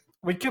mics.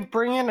 We could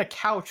bring in a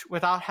couch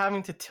without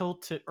having to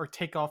tilt it or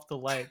take off the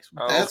legs.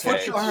 We Oh, could That's put what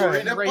okay. you're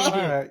it worried right about.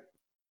 here. Alright.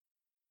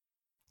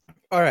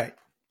 Alright.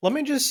 Let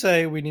me just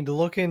say we need to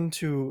look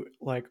into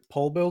like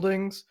pole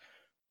buildings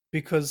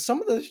because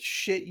some of the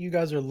shit you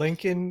guys are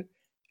linking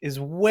is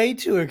way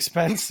too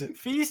expensive.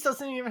 Feast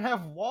doesn't even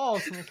have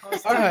walls and it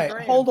costs Alright,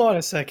 $10,000. hold on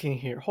a second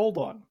here. Hold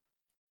on.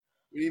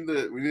 We need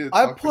to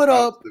I talk put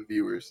about up- the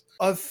viewers.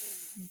 A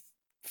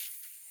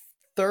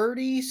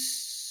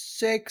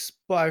 36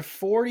 by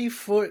 40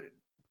 foot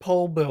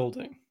pole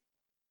building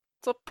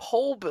It's a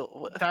pole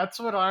build. That's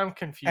what I'm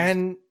confused.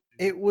 And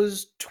it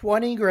was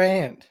 20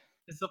 grand.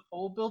 Is the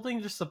pole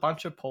building just a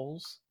bunch of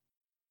poles?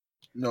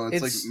 No,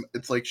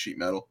 it's like sheet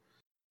metal.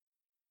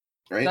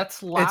 Right?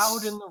 That's loud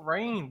It's- in the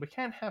rain. We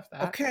can't have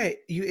that. Okay,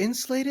 you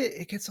insulate it,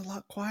 it gets a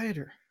lot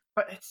quieter.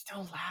 But it's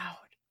still loud.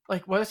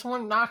 Like, what if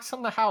someone knocks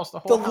on the house? The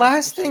The whole house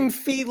last will thing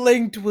shake. Fee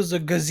linked was a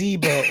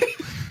gazebo.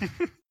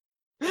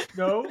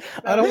 No,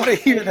 I don't wanna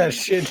hear that is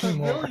shit a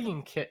anymore.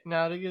 pavilion kit,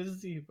 not a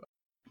gazebo.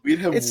 We'd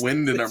have It's-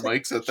 wind in our it's a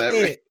mics at that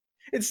rate.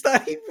 It's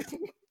not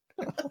even.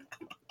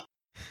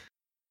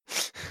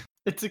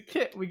 It's a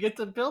kit. We get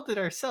to build it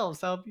ourselves.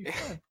 That'll be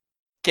fun.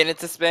 Can it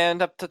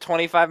suspend up to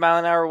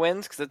 25-mile-an-hour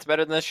winds? Because it's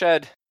better than the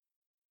shed.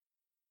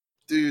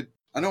 Dude,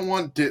 I don't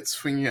want Dit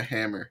swinging a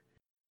hammer.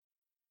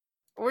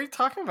 What are you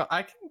talking about?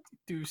 I can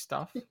do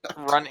stuff.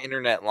 Run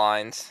internet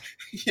lines.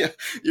 Yeah,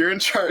 you're in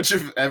charge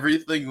of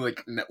everything,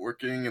 like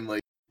networking and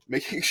like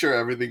making sure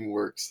everything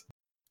works.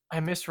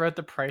 I misread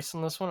the price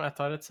on this one. I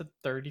thought it said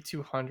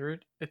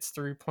 3,200. It's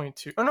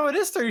 3.2. Oh no, it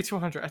is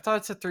 3,200. I thought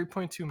it said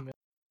 3.2 million.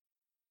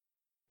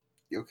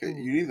 Okay,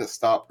 you need to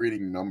stop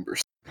reading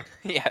numbers.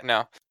 Yeah,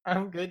 no.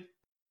 I'm good.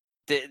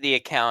 The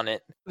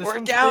accountant. This We're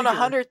one's down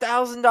bigger.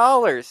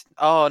 $100,000.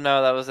 Oh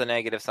no, that was a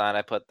negative sign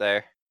I put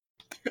there.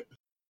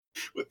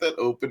 With that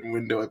open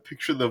window, I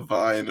picture the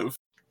vine of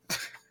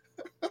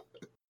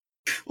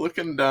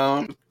looking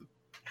down.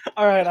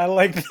 All right, I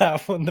like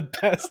that one the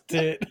best.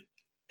 Did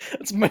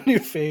that's my new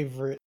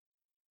favorite.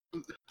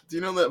 Do you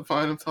know that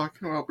vine I'm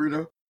talking about,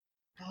 Bruno?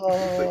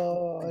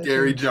 Oh,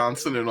 Gary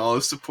Johnson and all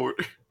his support.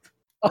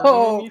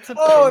 Oh, need to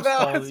oh, post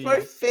all that's my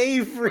these.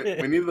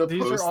 favorite. We need to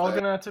These post are all that.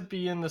 gonna have to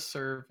be in the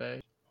survey.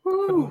 For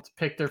Woo. them to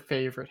pick their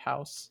favorite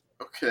house.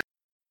 Okay.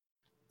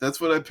 That's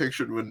what I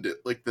pictured when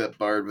like that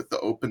bard with the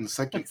open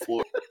second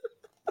floor.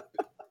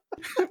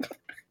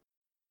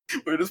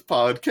 We're just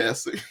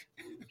podcasting.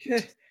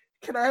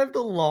 Can I have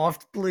the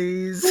loft,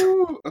 please?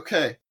 Woo,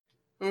 okay.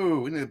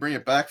 Ooh, we need to bring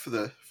it back for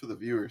the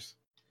viewers.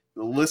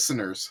 The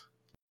listeners.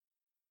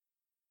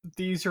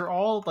 These are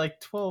all like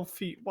 12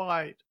 feet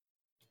wide.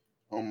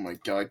 Oh my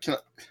god.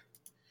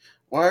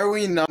 Why are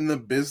we not in the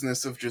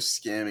business of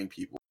just scamming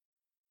people?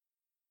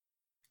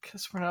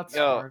 Because we're not Yo,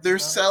 smart They're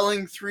enough.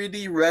 selling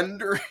 3D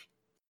rendering.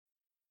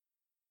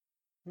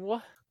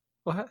 What?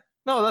 What?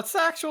 No, that's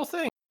the actual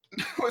thing.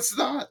 No, it's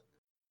not.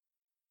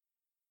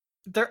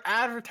 They're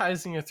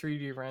advertising a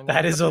 3D render.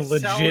 That is a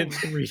but they're legit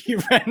selling-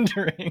 3D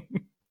rendering.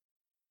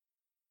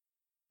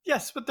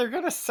 Yes, but they're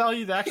gonna sell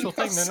you the actual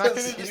thing. They're That not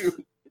gonna says just,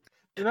 you.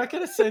 they're not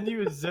gonna send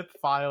you a zip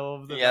file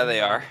of the Yeah, they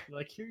render. are.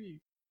 Like, here you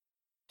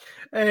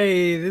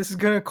Hey, this is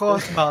gonna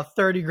cost about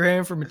 30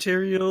 grand for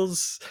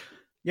materials.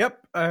 Yep,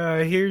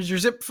 here's your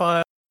zip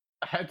file.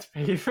 I had to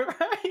pay for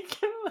I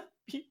can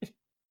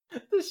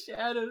the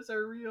shadows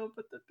are real,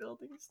 but the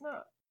building's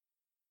not.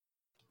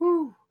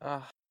 Woo.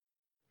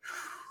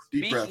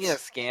 Deep Speaking breaths. of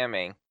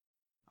scamming,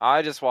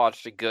 I just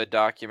watched a good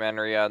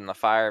documentary on the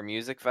Fire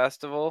Music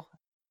Festival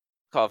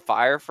called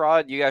Fire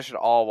Fraud. You guys should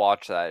all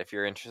watch that if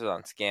you're interested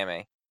on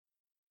scamming.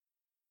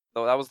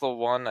 So that was the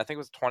one, I think it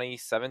was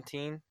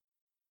 2017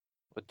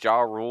 with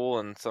Ja Rule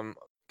and some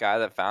guy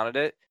that founded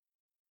it.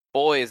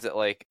 Boy, is it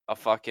like a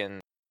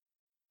fucking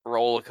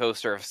roller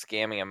coaster of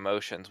scamming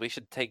emotions. We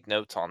should take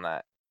notes on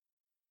that.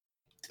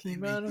 The They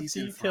made amount of these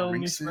in detail in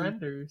farming these sim.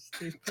 renders.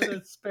 They put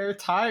a spare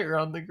tire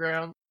on the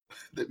ground.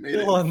 They made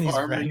it Still on in these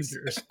farming sim.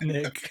 renders,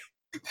 Nick.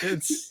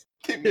 It's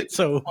They made it's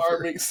over.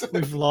 farming sim.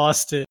 We've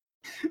lost it.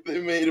 They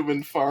made them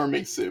in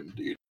farming sim,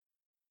 dude.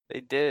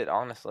 They did,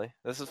 honestly.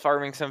 This is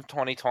Farming Sim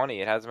 2020.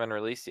 It hasn't been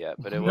released yet,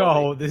 but it will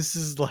No, be. this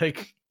is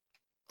like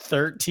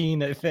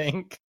 13, I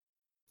think.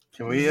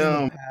 Can This we is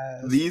in the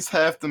past. these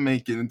have to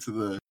make it into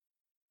the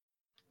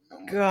Oh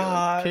my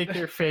God. Pick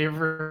your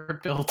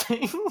favorite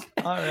building. It's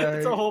a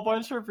Alright. whole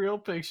bunch of real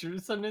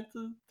pictures and it's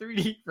a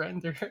 3D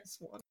render as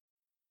one.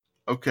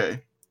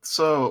 Okay.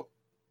 So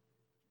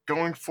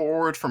going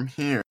forward from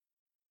here,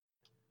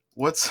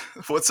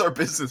 what's our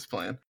business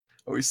plan?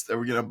 Are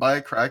we gonna buy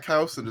a crack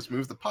house and just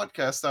move the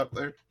podcast out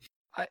there?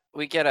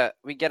 We get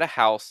a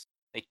house,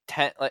 like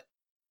 10, like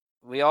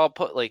we all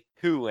put like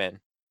two in.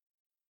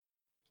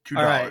 $2.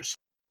 All right.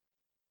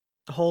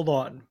 Hold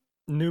on.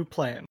 New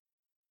plan.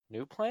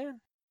 New plan?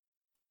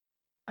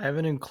 I have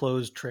an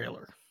enclosed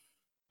trailer.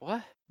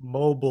 What?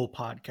 Mobile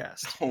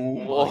podcast. Oh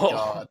my Whoa.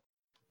 god.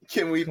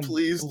 Can we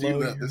please do Blow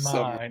that your this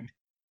summer? mind.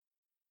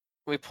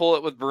 We pull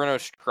it with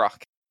Bruno's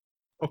truck.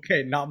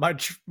 Okay, not my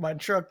my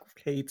truck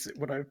hates it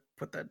when I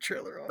put that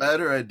trailer on.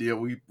 Better idea.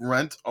 We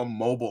rent a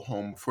mobile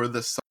home for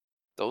the summer.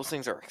 Those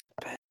things are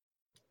expensive.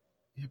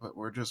 Yeah, but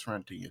we're just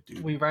renting it,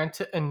 dude. We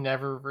rent it and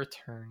never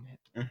return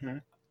it. Mm-hmm.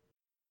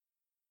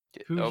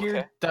 Who Okay.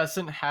 here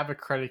doesn't have a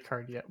credit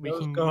card yet? We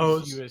Those can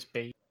goes. use you as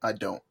bait. I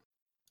don't.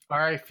 All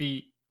right,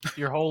 Feet.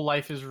 Your whole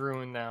life is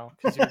ruined now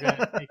because you're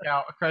gonna take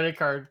out a credit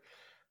card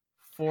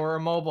for a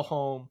mobile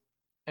home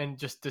and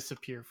just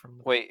disappear from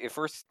the. Wait, if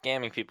we're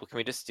scamming people, can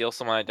we just steal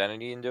someone's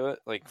identity and do it?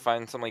 Like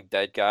find some like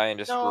dead guy and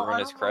just No, ruin I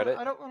his don't credit?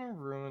 I don't want to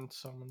ruin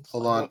someone's.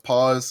 Hold life. on.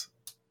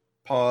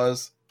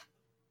 Pause.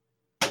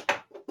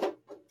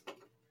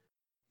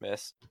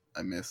 Miss.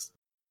 I missed.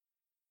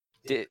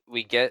 Did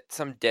we get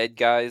some dead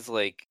guys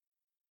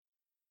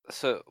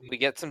So we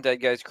get some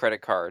dead guy's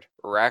credit card,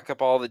 rack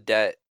up all the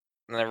debt,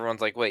 and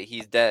everyone's like, "Wait,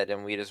 he's dead,"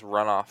 and we just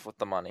run off with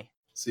the money.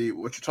 See,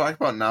 what you're talking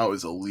about now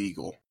is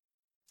illegal.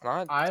 It's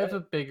not. I have a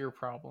bigger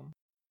problem.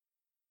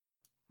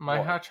 My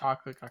What? hot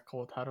chocolate got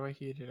cold. How do I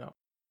heat it up?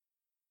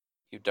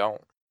 You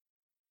don't.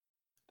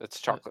 It's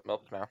chocolate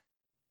milk now.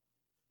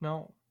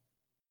 No.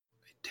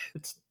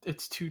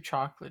 It's too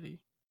chocolatey.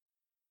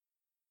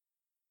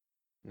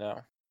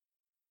 No.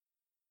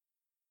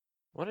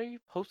 What are you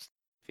posting,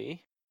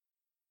 Fee?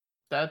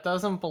 That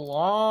doesn't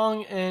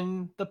belong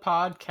in the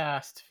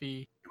podcast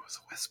feed. It was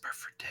a whisper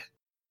for Dit.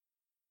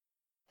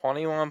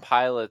 21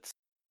 Pilots.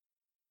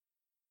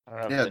 I don't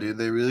know if Yeah, they- dude,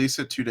 they released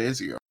it 2 days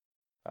ago.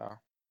 Oh.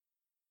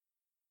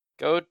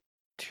 Go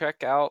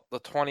check out the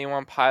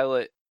 21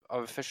 Pilot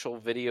official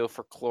video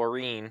for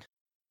Chlorine.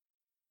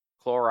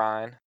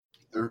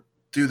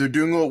 Dude, they're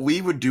doing what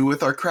we would do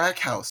with our crack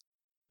house.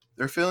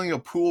 They're filling a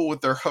pool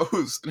with their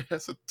hose and it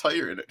has a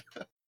tire in it.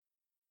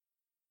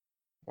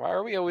 Why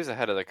are we always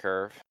ahead of the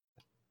curve?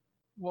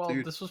 Well,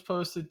 Dude. this was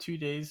posted 2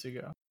 days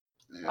ago.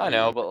 I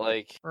know, but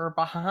like, We're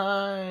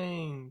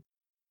behind.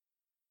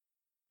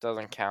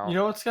 doesn't count. You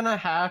know what's gonna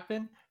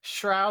happen?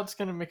 Shroud's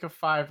gonna make a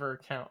Fiverr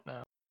account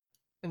now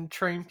and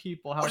train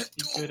people how What to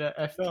be is- good at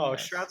FPS. No,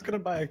 Shroud's gonna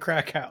buy a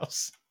crack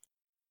house.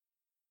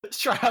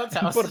 Shroud's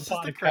house Put a is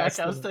just a crack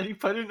podcast house in it. that he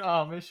put an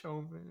Amish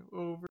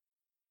over.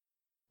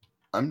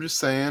 I'm just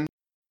saying,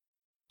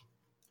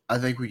 I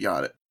think we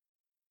got it.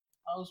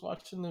 I was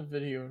watching the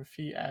video and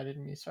Fee added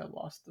me, so I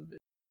lost the video.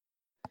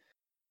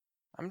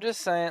 I'm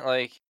just saying,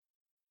 like,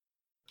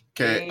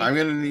 Okay, Me. I'm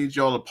gonna need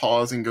y'all to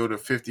pause and go to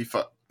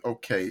 55.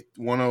 Okay,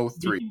 We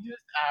 103. can do this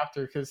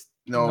after, because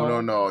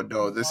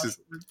No. This is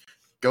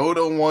go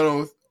to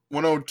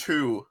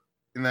 102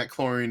 in that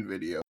chlorine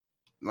video.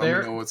 Let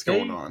me know what's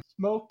going on.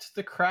 Smoked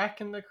the crack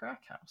in the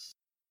crack house.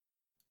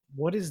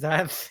 What is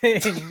that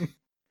thing?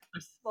 I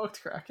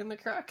smoked crack in the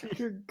crack house.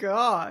 Dear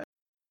God.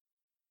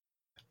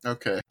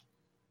 Okay,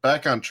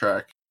 back on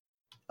track.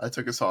 I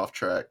took us off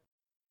track.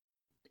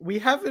 We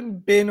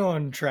haven't been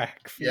on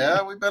track. Fee.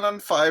 Yeah, we've been on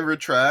Fiverr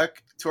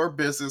track to our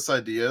business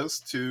ideas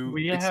to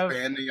We have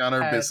expanding on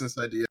our had- business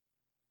ideas.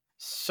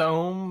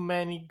 So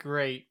many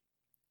great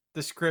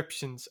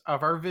descriptions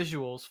of our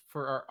visuals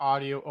for our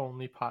audio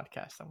only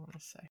podcast, I want to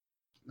say.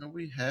 No,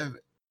 we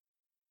haven't.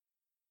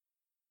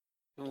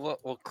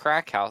 well,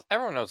 crack house.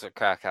 Everyone knows what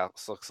crack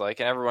house looks like,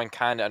 and everyone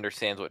kind of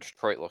understands what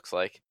Detroit looks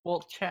like.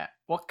 Well, chat,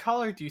 what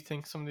color do you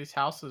think some of these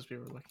houses we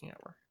were looking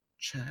at were?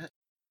 Chat,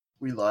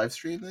 we live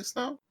stream this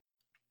now?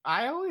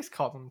 I always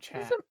call them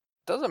chat.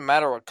 Doesn't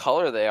matter what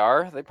color they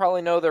are. They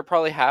probably know they're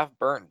probably half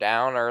burnt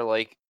down or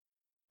like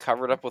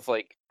covered up with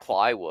like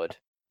plywood.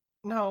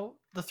 No,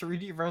 the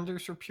 3D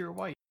renders are pure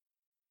white.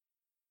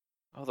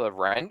 Oh, the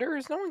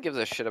renders? No one gives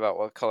a shit about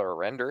what color a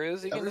render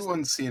is.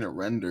 Everyone's seen a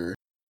render.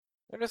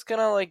 They're just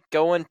gonna like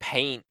go and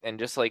paint and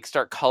just like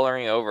start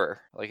coloring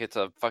over like it's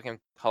a fucking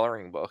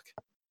coloring book.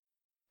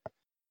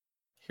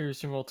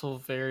 Here's your multiple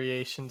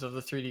variations of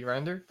the 3D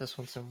render. This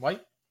one's in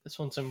white. This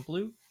one's in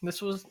blue.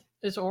 This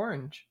is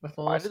orange with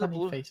a Why little did the sunny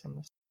blue- face on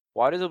this.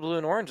 Why do the blue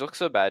and orange look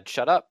so bad?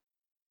 Shut up.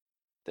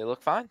 They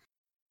look fine.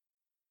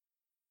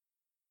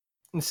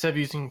 Instead of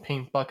using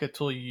paint bucket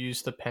tool, you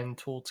use the pen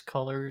tool. It's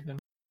colored. And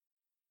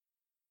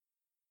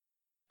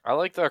I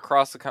like the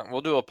across the country.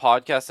 We'll do a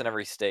podcast in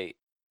every state.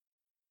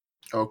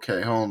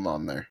 Okay, hold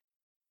on there.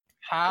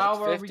 how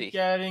That's are 50. we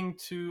getting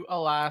to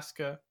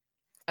Alaska?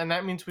 And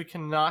that means we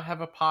cannot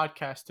have a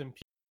podcast in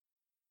P.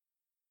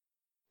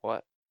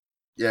 What?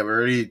 Yeah,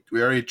 we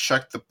already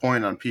checked the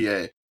point on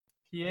PA.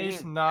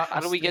 PA's not. How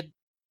a do we get? state.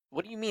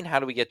 What do you mean? How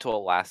do we get to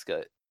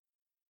Alaska?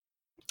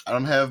 I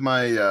don't have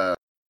my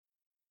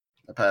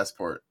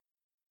passport.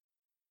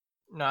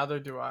 Neither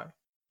do I.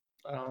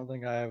 I don't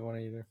think I have one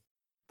either.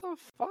 What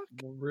the fuck?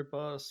 Well, rip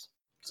us.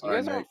 You Sorry,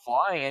 guys mate. aren't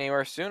flying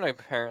anywhere soon,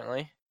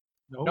 apparently.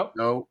 Nope.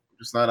 No,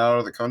 just not out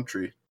of the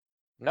country.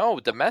 No,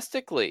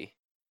 domestically.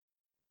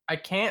 I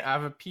can't. I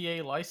have a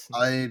PA license.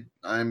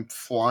 I'm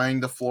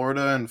flying to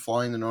Florida and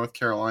flying to North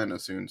Carolina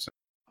soon. So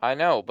I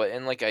know, but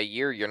in like a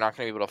year, you're not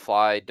going to be able to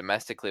fly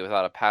domestically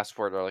without a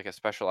passport or like a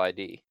special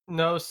ID.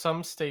 No,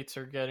 some states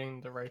are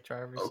getting the right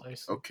driver's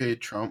license. okay,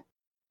 Trump.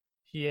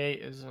 PA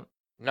isn't.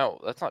 No,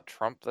 that's not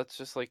Trump. That's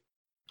just like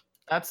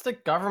That's the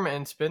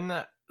government. It's been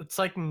that. It's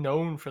like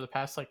known for the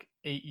past like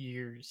 8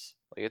 years.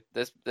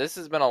 this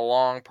has been a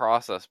long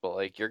process, but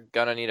like you're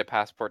gonna need a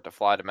passport to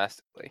fly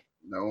domestically.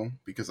 No,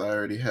 because I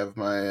already have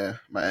my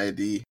my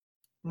ID.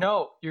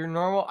 No, your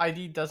normal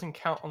ID doesn't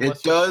count unless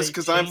It your does state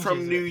because I'm from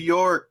changes New it.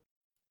 York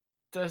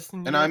Does New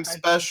and York I'm ID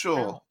special.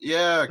 count?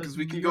 Yeah, Does because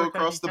we New can go York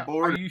across ID the count?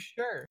 border. Are you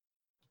sure?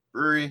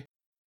 Brewery,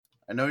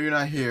 I know you're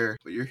not here,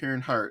 but you're here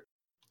in heart.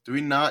 Do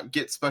we not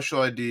get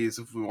special IDs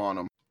if we want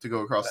them to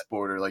go across the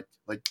border like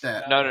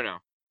that? No.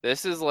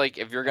 This is like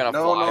if you're gonna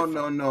No,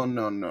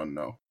 fly.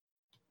 no.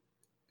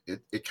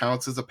 It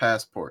counts as a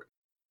passport.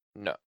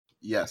 No.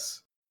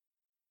 Yes.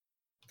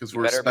 Because You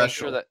we're better special. make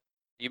sure that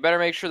you better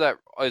make sure that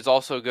is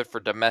also good for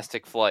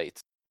domestic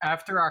flights.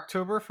 After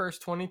October 1st,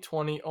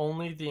 2020,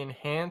 only the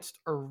enhanced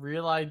or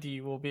real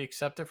ID will be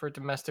accepted for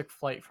domestic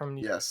flight from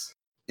New York. Yes.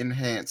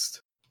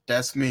 Enhanced.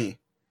 That's me.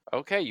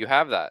 Okay, you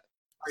have that.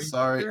 Are you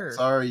Sorry, sure?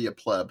 sorry, you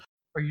pleb.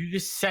 Are you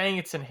just saying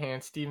it's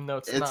enhanced even though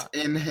it's It's not?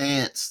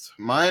 enhanced.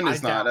 Mine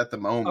is I not doubt. at the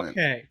moment.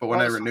 Okay. But when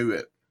I Also- renew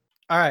it.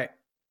 All right.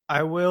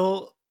 I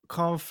will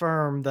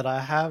confirm that I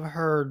have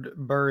heard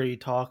Burry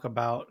talk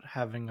about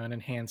having an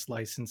enhanced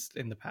license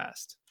in the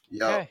past.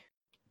 Yeah. Okay.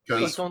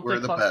 Because But don't we're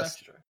they the cost best.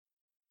 extra?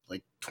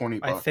 Like $20.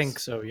 I think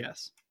so,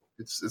 yes.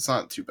 It's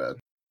not too bad.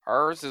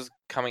 Ours is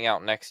coming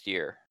out next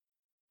year.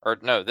 Or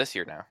no, this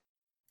year now.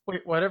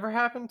 Wait, whatever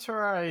happened to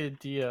our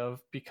idea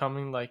of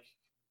becoming like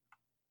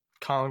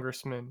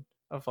congressmen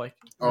of like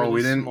Oh, really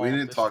we didn't small talk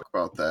districts?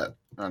 about that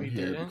on We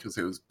here didn't? because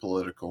it was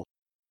political.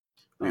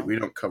 Oh. We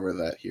don't cover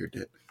that here,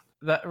 Dit.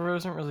 That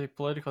wasn't really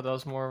political. That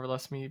was more or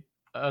less me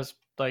as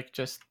like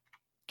just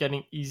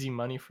getting easy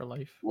money for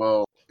life.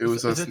 Well, it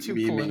was Is us it too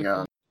memeing political?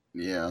 on.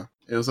 Yeah,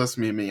 it was us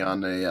memeing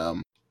on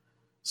a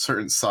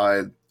certain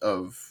side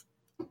of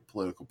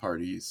political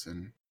parties,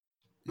 and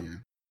yeah.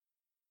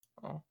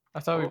 Oh, I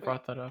thought we Okay.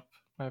 brought that up.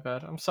 My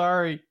bad. I'm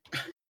sorry.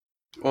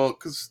 Well,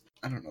 because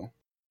I don't know.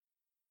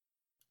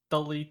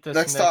 Delete this.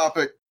 Next Nick.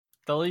 topic.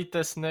 Delete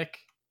this, Nick.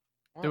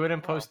 Do it in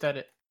Well, post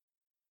edit.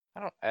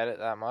 I don't edit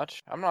that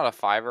much. I'm not a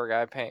Fiverr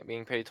guy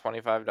being paid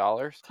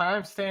 $25.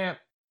 Timestamp.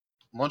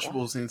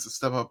 Lunchables needs to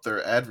step up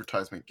their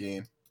advertisement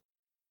game.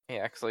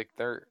 Yeah, 'cause like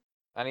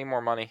I need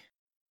more money.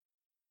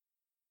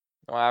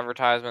 No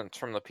advertisements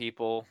from the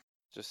people.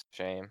 Just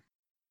shame.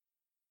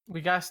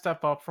 We gotta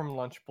step up from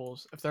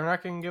Lunchables. If they're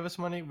not gonna give us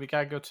money, we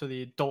gotta go to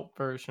the adult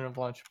version of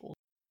Lunchables.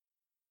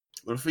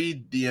 What if we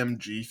DM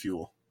G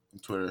Fuel on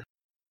Twitter?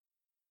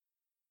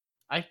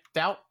 I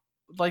doubt.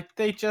 Like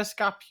they just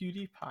got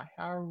PewDiePie.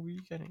 How are we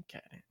gonna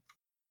get it?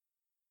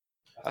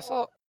 I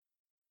saw.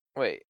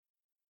 Wait.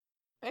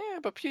 Yeah,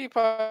 but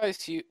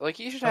PewDiePie's like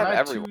you should have Brad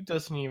everyone. 2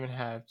 doesn't even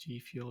have G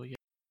Fuel yet.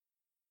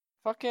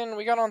 Fucking,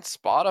 we got on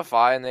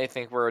Spotify and they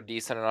think we're a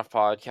decent enough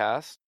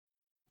podcast.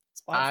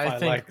 I Spotify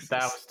think likes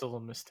that us. was still a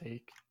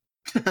mistake.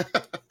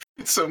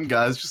 Some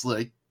guys just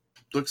like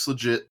looks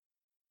legit.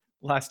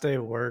 Last day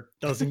of work,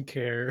 doesn't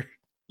care.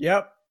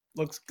 Yep,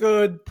 looks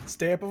good.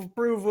 Stamp of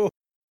approval.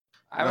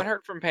 I haven't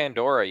heard from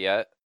Pandora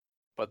yet,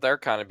 but they're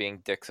kind of being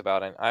dicks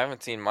about it. I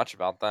haven't seen much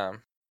about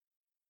them.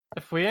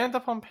 If we end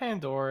up on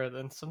Pandora,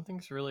 then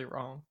something's really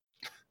wrong.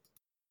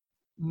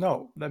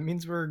 No, that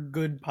means we're a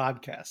good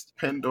podcast.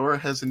 Pandora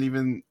hasn't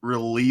even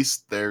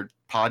released their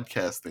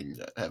podcasting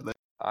yet, have they?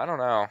 I don't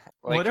know.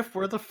 Like, What if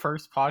we're the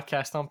first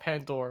podcast on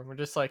Pandora and we're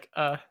just like,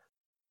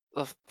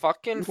 the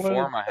fucking We wanted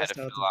form I had to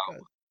to test out fill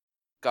this out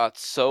got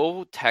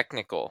so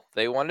technical.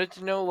 They wanted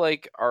to know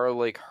like our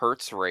like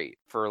hertz rate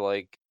for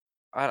like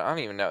I don't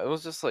even know. It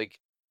was just like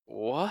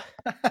what?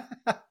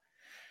 guy.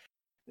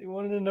 They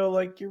wanted to know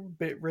like your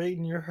bit rate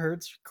and your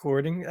hertz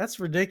recording. That's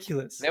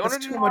ridiculous. They That's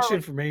wanted to too know much our-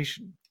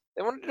 information.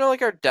 They wanted to know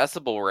like our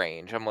decibel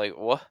range. I'm like,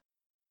 what?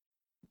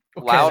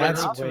 Okay, Loud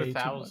that's enough? to way too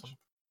 1,000. much.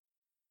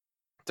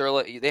 They're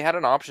like they had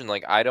an option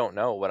like I don't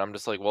know, but I'm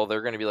just like, well,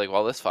 they're gonna be like,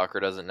 well, this fucker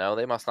doesn't know.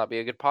 They must not be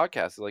a good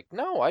podcast. They're like,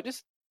 no,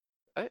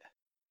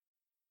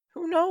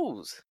 who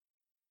knows?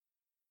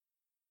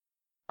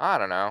 I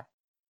don't know.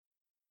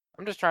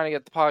 I'm just trying to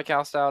get the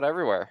podcast out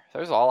everywhere.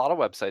 There's a lot of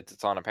websites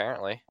it's on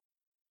apparently.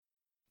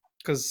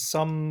 Because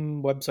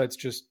some websites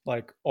just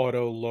like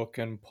auto look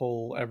and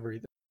pull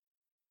everything.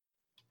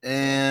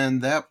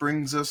 And that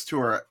brings us to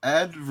our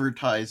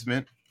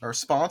advertisement, our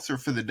sponsor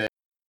for the day,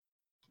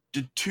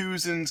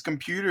 Detuzan's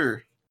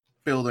computer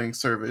building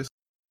service.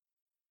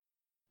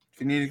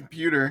 If you need a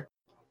computer,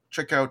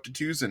 check out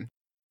Detuzan.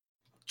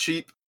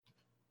 Cheap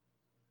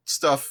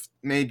stuff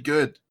made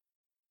good.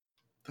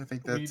 I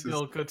think We that's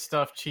build good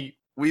stuff cheap.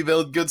 We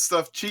build good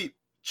stuff cheap.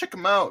 Check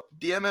him out.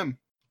 DM him.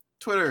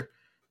 Twitter.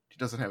 He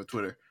doesn't have a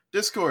Twitter.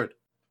 Discord.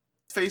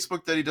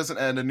 Facebook that he doesn't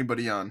add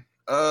anybody on.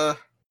 How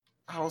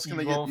else can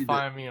You I get won't you?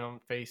 find me on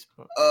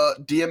Facebook.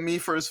 DM me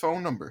for his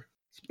phone number.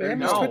 Spam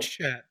No. his Twitch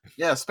chat.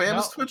 Yeah, spam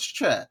his No. Twitch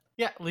chat.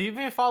 Yeah, leave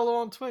me a follow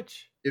on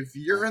Twitch. If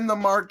you're in the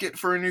market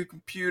for a new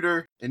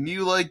computer and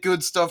you like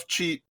good stuff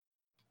cheap,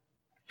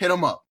 hit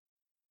him up.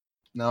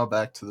 Now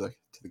back to the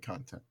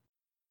content.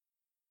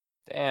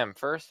 Damn,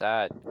 first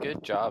ad.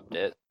 Good job,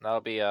 Dit.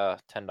 That'll be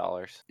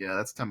 $10. Yeah,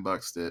 that's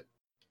 $10, Dit.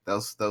 That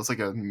was like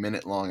a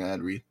minute long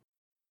ad read.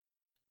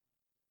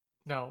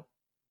 No.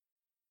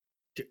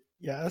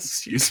 Yes.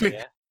 Excuse me.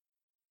 Yeah.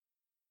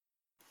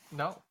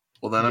 No.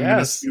 Well, then I'm gonna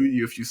Yes. sue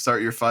you if you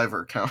start your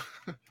Fiverr account.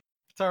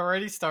 It's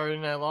already started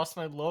and I lost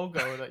my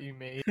logo that you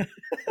made.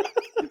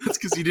 That's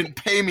because you didn't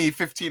pay me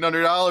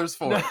 $1,500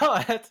 for No,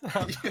 it. that's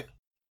not. Yeah.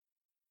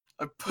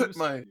 I It put was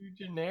my too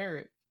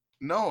generic.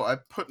 I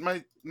put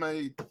my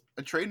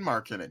a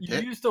trademark in it. You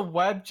Dick. used a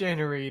web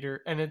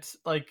generator and it's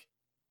like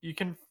you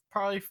can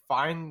probably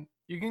find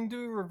you can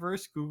do a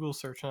reverse Google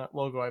search on that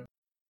logo.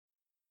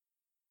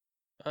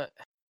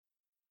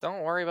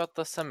 Don't worry about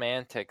the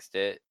semantics,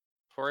 Dit.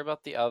 Worry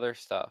about the other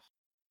stuff.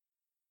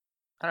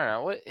 I don't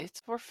know.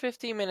 We're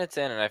 50 minutes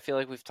in and I feel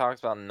like we've talked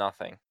about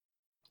nothing.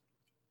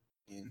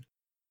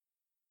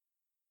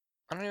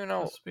 I don't even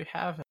know. Yes, we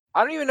haven't.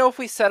 I don't even know if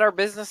we set our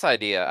business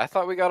idea. I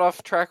thought we got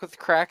off track with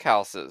crack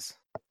houses.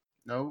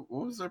 No,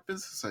 what was our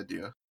business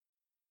idea?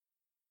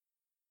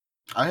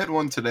 I had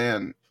one today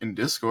in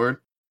Discord,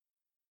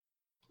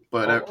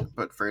 but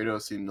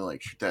Fredo seemed to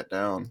like shoot that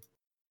down.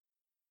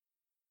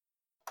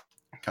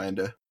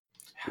 Kinda.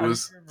 How It do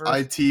was you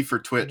reverse IT for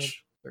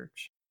Twitch.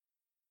 search?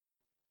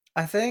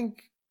 I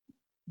think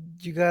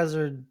you guys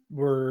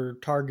were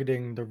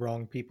targeting the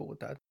wrong people with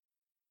that.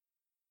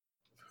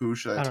 Who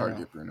should I I don't target,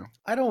 know. Bruno?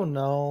 I don't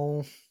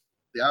know.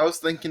 Yeah, I was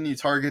thinking you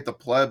target the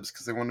plebs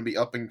because they want to be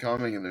up and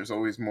coming, and there's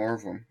always more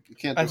of them. You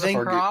can't I just think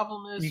The target.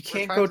 problem is you we're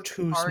can't trying go to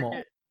too small.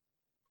 target-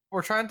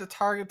 We're trying to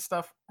target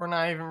stuff we're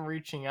not even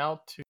reaching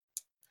out to.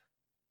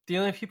 The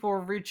only people we're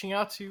reaching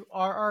out to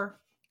are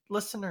our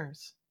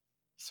listeners.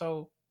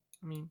 So,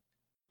 I mean,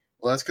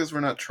 Well, that's because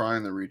we're not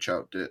trying to reach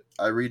out.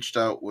 I reached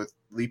out with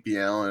Leapy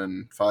Allen,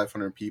 and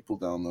 500 people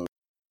downloaded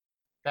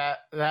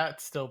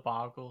that still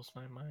boggles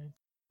my mind.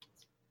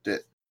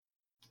 it.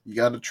 You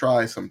got to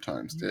try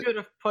sometimes. You could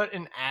have put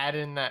an ad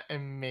in that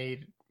and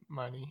made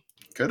money.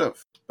 Could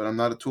have, but I'm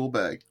not a tool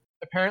bag.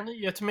 Apparently,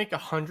 you have to make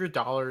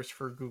 $100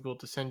 for Google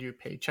to send you a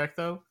paycheck,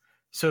 though.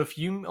 So if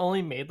you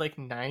only made like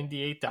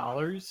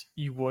 $98,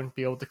 you wouldn't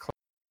be able to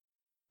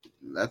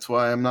claim. That's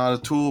why I'm not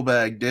a tool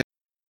bag, Dick.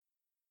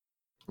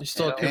 You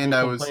still have And people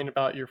I was- complain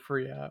about your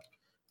free app.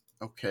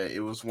 Okay,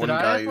 it was one Did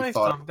I guy have who my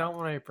thought thumb down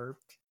when I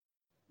burped?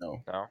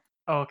 no. No.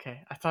 Oh,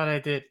 okay, I thought I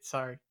did.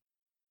 Sorry.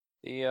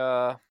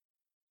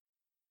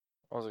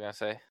 What was I gonna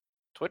say?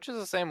 Twitch is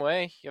the same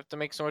way. You have to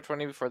make so much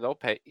money before they'll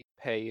pay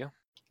you.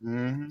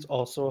 Mm-hmm. It's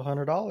also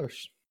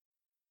 $100.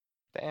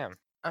 Damn.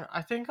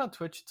 I think on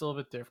Twitch it's a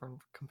little bit different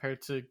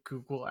compared to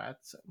Google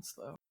AdSense,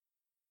 though.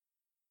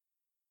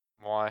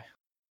 Why?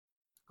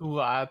 Google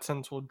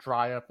AdSense will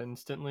dry up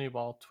instantly,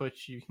 while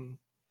Twitch you can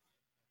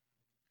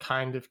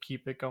kind of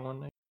keep it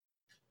going.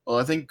 Well,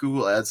 I think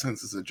Google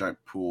AdSense is a giant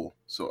pool,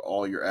 so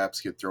all your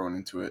apps get thrown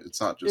into it.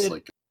 It's not just It-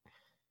 like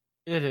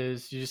It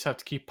is. You just have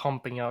to keep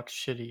pumping out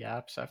shitty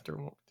apps after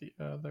the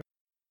other.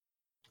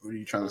 what are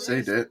you trying to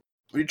say, Dit?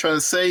 What are you trying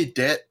to say,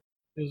 Dit?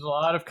 There's a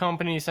lot of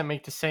companies that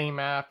make the same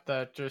app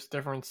that just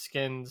different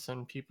skins,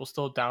 and people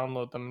still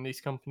download them. And these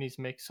companies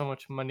make so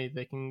much money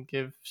they can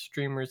give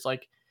streamers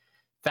like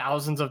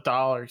thousands of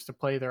dollars to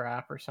play their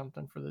app or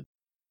something for the.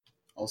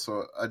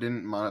 Also, I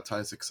didn't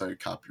monetize excited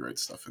copyright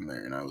stuff in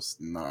there, and I was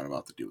not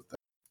about to deal with that.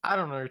 I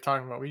don't know what you're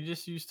talking about. We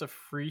just used a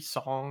free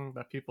song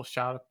that people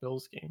shout at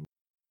Bill's game.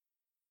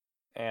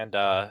 And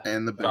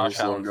And the Bills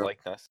Josh Allen's logo,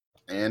 likeness.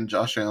 and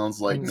Josh Allen's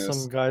And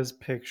likeness, some guy's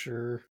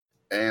picture.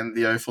 and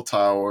the Eiffel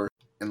Tower,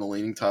 and the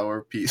Leaning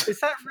Tower piece, Is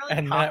that really?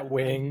 And that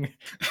wing.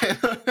 and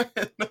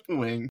the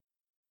wing.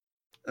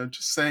 I'm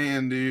just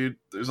saying, dude.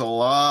 There's a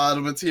lot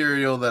of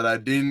material that I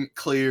didn't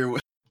clear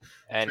with.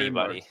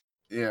 Anybody.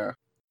 Yeah.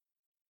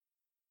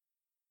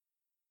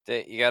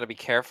 You got to be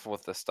careful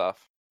with this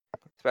stuff,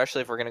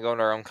 especially if we're gonna go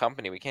into our own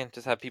company. We can't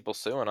just have people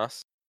suing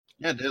us.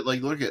 Yeah, dude,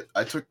 like look at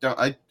I took down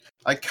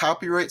I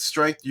copyright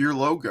striked your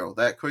logo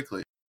that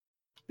quickly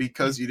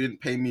because you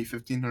didn't pay me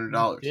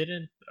 $1,500.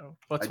 Didn't though.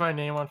 What's I- my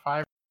name on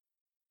Fiverr?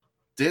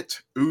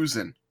 Dit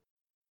Oozin.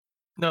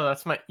 No,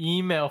 that's my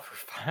email for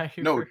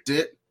Fiverr. No,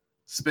 Dit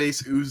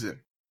space Oozin.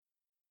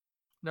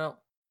 No.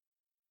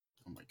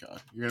 Oh my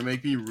god, you're gonna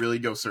make me really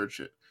go search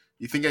it.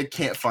 You think I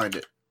can't find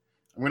it?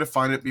 I'm gonna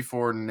find it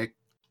before Nick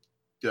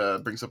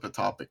brings up a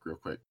topic real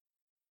quick.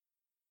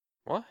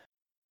 What?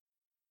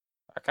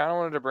 I kind of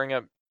wanted to bring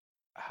up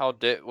how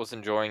Dit was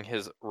enjoying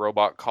his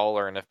robot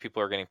collar, and if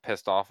people are getting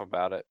pissed off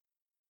about it.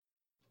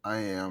 I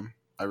am.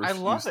 I I refuse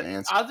love to it.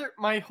 answer.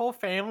 My whole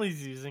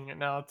family's using it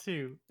now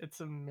too.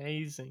 It's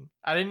amazing.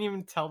 I didn't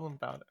even tell them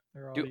about it.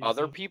 They're all Do using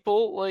other it.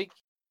 people like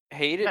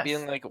hate it, being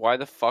Yes. like, "Why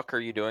the fuck are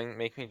you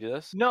make me do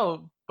this?"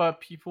 No, but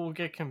people will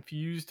get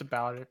confused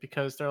about it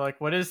because they're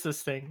like, "What is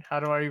this thing? How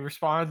do I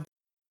respond?"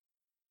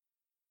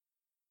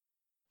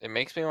 It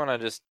makes me want to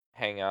just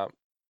hang up.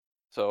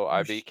 So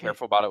I'd be should.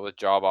 careful about it with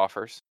job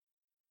offers.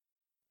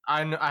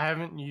 I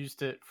haven't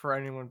used it for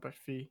anyone but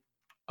Fee.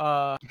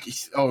 Oh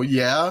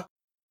yeah,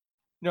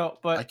 No, I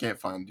but can't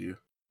find you.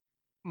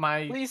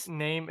 my Please.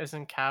 name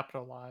isn't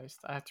capitalized.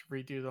 I have to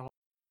redo the whole.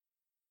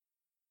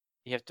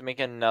 You have to make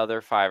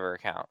another Fiverr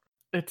account.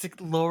 It's a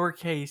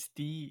lowercase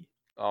d.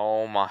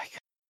 Oh my god.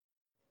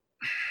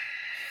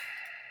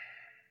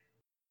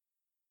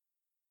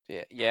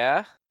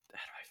 Yeah.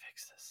 How do I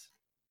fix this?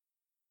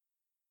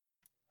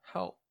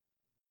 Help.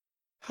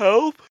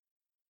 Help.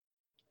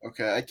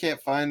 Okay, I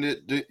can't find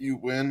it. Did you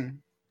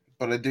win?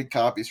 But I did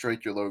copy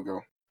strike your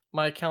logo.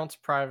 My account's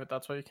private.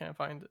 That's why you can't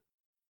find it.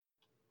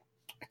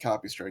 I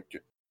copy striked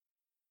it.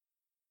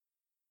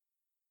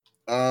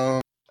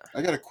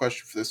 I got a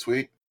question for this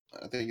week.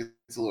 I think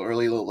it's a little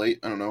early, a little late.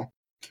 I don't know.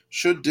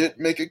 Should DIT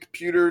make a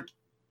computer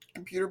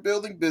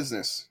building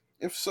business?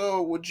 If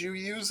so, would you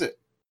use it?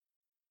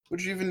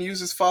 Would you even use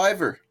his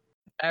Fiverr?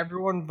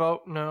 Everyone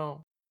vote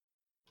no.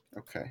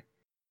 Okay.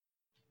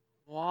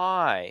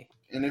 Why?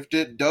 And if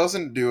DIT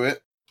doesn't do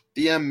it,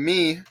 DM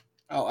me.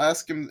 I'll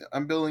ask him.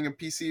 I'm building a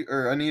PC,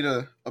 or I need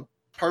a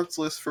parts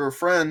list for a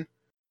friend.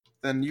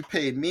 then you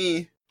paid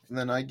me, and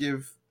then I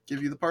give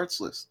you the parts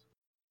list.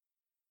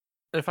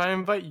 If I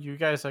invite you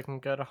guys, I can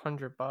get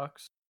 $100.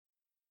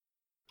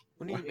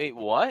 Wait,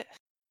 what?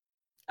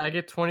 I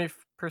get 20%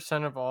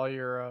 of all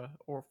your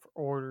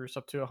orders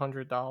up to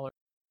 $100.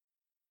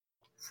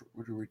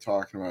 What are we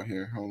talking about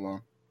here? Hold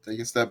on. Take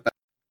a step back.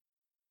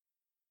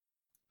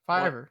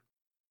 Fiverr.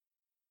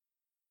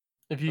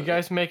 If you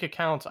guys make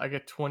accounts, I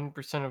get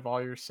 20% of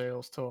all your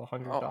sales to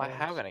 $100. Oh, I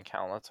have an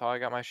account. That's how I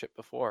got my shit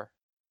before.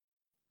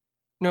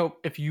 No,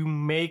 if you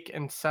make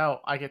and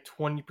sell, I get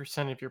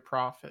 20% of your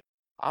profit.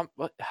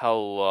 What?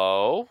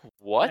 Hello?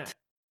 What? Yeah.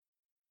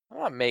 I'm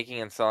not making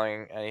and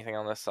selling anything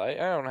on this site.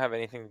 I don't have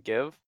anything to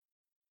give.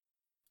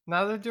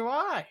 Neither do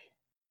I.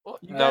 Well,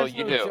 You no, guys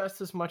you know do.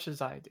 just as much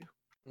as I do.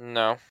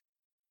 No.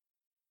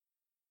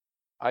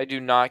 I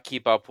do not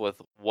keep up with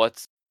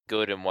what's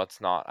good and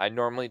what's not. I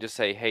normally just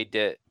say, hey,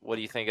 Dit, what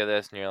do you think of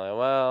this? And you're like,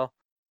 well,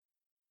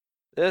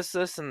 this,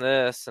 and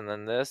this, and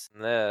then this,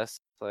 and this. It's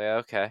like,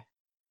 okay.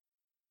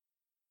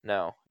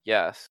 No.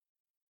 Yes.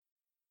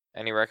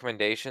 Any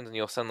recommendations? And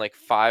you'll send like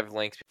 5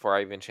 links before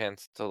I even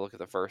chance to look at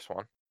the first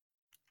one.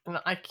 And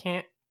I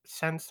can't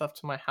send stuff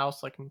to my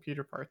house like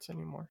computer parts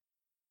anymore.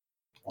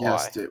 Why?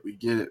 Yes, Dit, we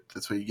get it.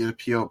 That's why you get a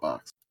P.O.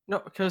 box. No,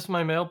 because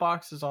my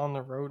mailbox is on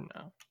the road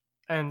now.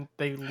 And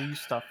they leave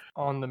stuff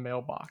on the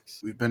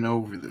mailbox. We've been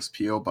over this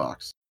P.O.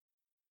 box.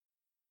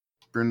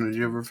 Bruno, did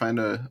you ever find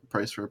a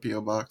price for a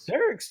P.O. box?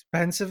 They're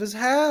expensive as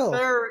hell.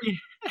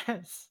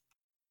 Yes.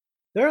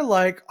 They're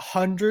like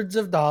hundreds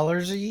of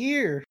dollars a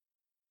year,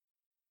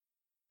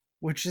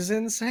 which is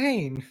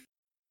insane.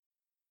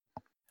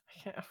 I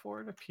can't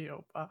afford a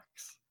P.O.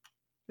 box.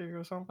 There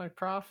goes all my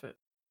profit.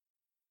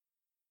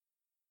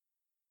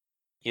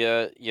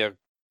 You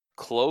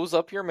close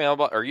up your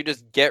mailbox, or you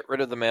just get rid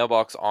of the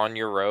mailbox on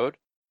your road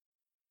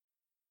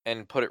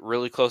and put it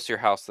really close to your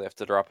house. They have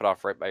to drop it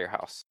off right by your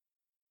house.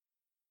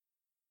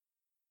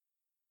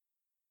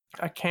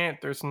 I can't.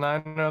 There's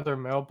 9 other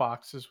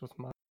mailboxes with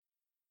mine.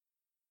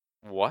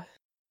 What?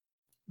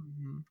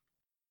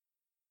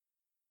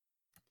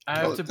 I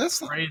have Oh, to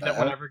that's not pray that bad.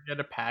 whenever I get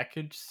a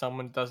package,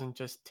 someone doesn't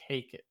just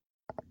take it.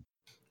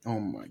 Oh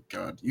my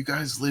god. You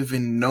guys live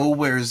in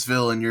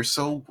Nowheresville and you're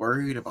so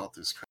worried about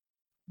this crap.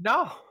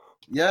 No.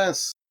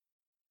 Yes.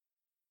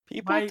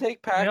 People My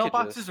take packages.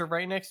 mailboxes are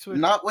right next to a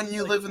Not when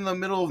you live in the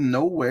middle of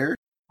nowhere.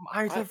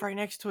 I live right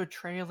next to a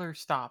trailer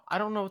stop. I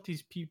don't know what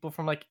these people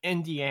from like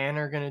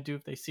Indiana are gonna do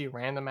if they see a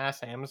random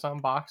ass Amazon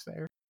box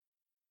there.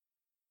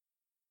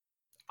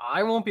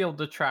 I won't be able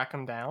to track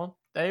them down.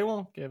 They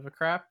won't give a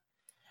crap.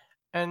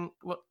 And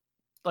what,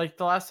 like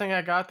the last thing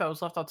I got that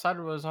was left outside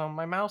was on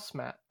my mouse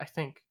mat. I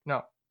think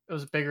no, it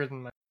was bigger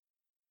than my.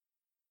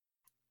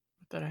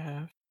 What did I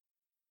have?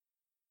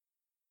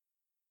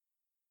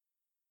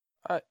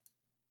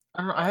 I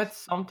don't know. I had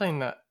something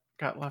that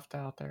got left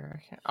out there.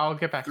 I can't. I'll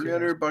get back to you.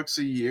 guys. $300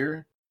 a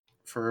year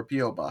for a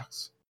P.O.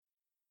 box.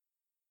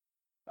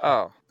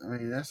 Oh. I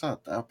mean, that's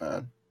not that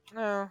bad.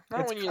 No,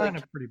 not It's when you kind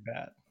like. of pretty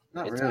bad.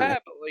 Not It's really.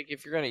 bad, but like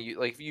if you're gonna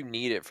like if you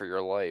need it for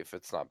your life,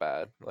 it's not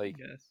bad. Like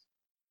Yes.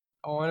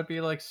 I want to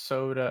be like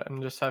Soda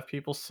and just have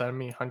people send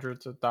me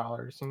hundreds of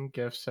dollars in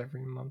gifts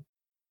every month.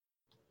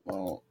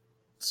 Well,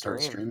 start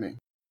Stream. streaming.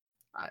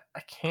 I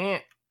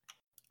can't.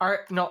 All right,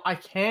 no, I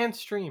can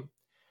stream,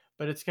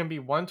 but it's gonna be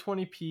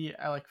 120p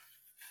at like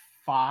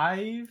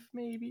 5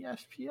 maybe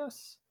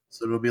FPS.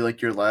 So it'll be like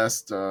your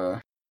last.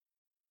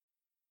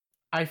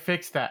 I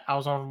fixed that. I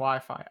was on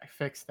Wi-Fi. I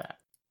fixed that.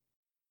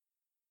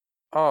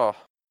 oh,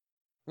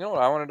 you know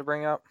what I wanted to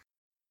bring up?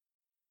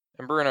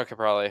 And Bruno could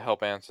probably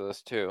help answer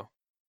this too.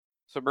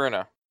 So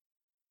Bruno,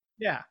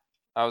 Yeah.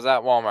 I was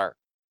at Walmart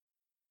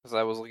because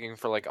I was looking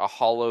for like a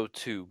hollow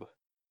tube.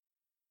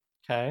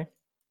 Okay.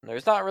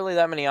 There's not really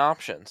that many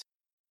options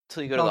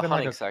until you go to the Talking like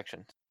hunting a-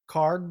 section.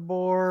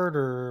 Cardboard,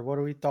 or what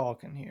are we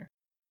talking here?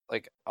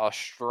 Like a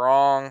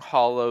strong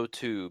hollow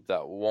tube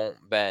that won't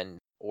bend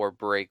or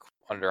break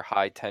under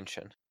high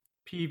tension.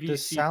 PVC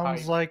This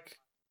sounds pipe. like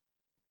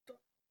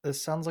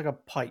a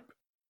pipe.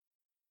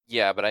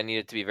 Yeah, but I need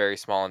it to be very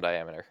small in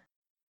diameter.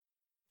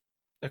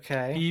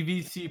 Okay.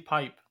 PVC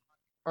pipe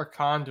or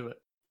conduit.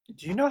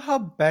 Do you know how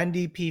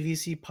bendy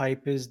PVC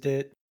pipe is,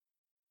 Dit?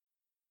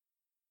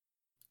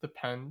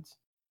 Depends.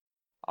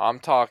 I'm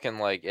talking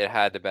like it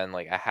had to bend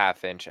like a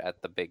 ½ inch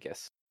at the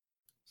biggest.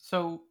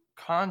 So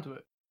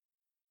conduit.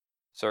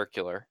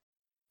 Circular.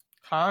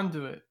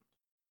 Conduit.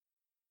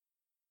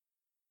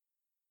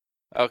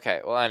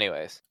 Okay, well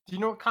anyways. Do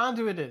you know what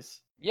conduit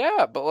is?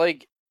 Yeah, but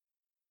like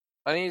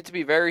I need it to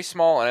be very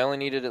small and I only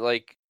needed it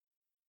like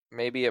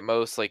maybe at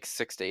most like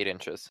 6 to 8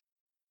 inches.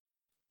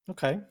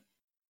 Okay.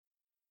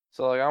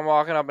 So like I'm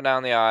walking up and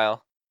down the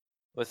aisle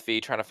with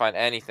Fee trying to find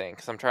anything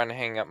because I'm trying to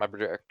hang up my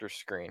projector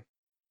screen.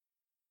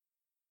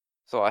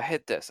 So I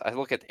hit this. I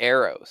look at the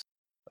arrows.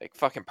 Like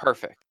fucking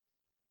perfect.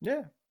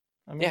 Yeah.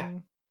 I mean, Yeah.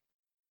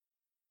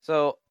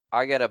 So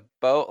I get a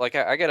bow, like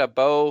I get a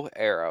bow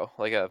arrow,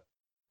 like a,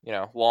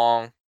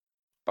 long,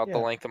 about the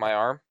Yeah. length of my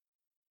arm,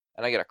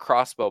 and I get a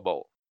crossbow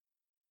bolt.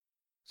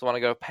 So when I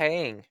go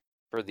paying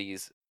for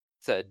these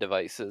said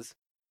devices,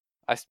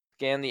 I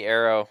scan the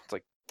arrow. It's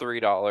like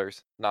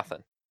 $3.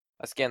 Nothing.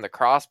 I scan the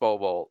crossbow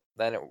bolt.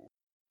 Then it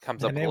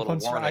comes up And a it little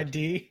wants your warning.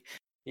 ID.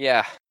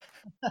 Yeah.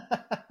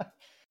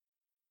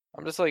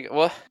 I'm just like,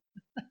 what?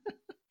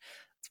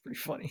 It's pretty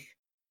funny.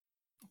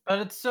 But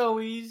it's so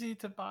easy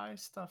to buy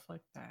stuff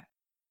like that.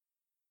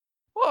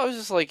 Well, I was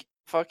just like,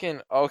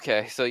 fucking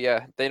okay. So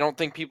yeah, they don't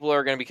think people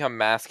are gonna become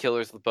mass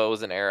killers with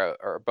bows and arrow,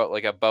 or but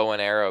like a bow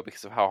and arrow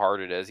because of how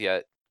hard it is.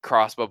 Yet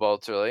crossbow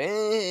bolts are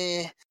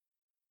like,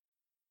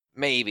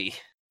 maybe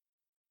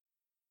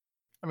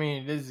I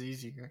mean, it is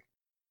easier.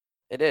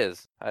 it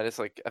is. I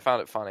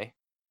found it funny,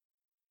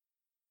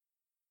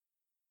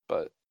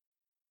 but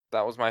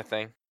that was my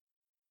thing.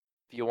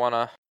 If you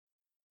wanna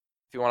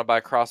buy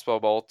crossbow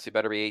bolts, you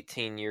better be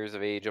 18 years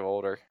of age or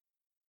older.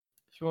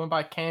 If you want to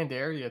buy canned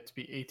air, you have to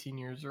be 18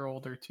 years or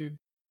older too.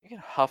 You can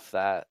huff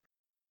that.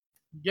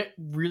 You get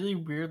really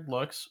weird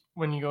looks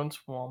when you go into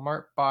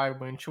Walmart, buy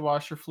windshield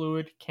washer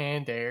fluid,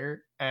 canned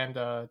air,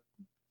 and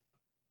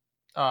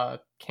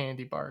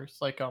candy bars,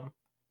 like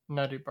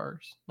nutter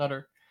bars.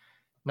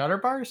 Nutter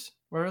bars?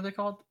 What are they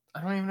called?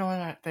 I don't even know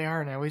what they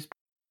are, and I always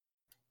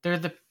they're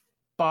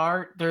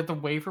the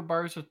wafer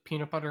bars with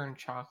peanut butter and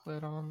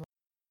chocolate on them.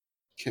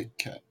 Kit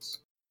Kats.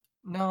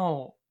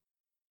 No.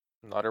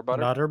 Nutter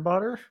butter. Nutter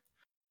butter?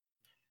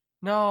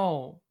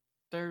 No.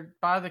 They're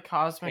by the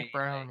Cosmic Hey,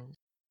 Brownies.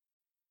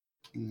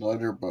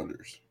 Nutter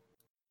Butters.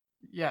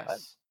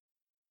 Yes.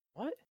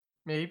 What?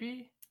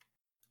 Maybe?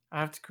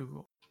 I have to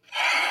Google.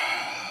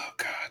 Oh,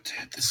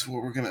 God, this is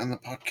what we're going to end the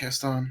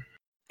podcast on.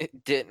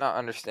 It did not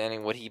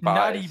understanding what he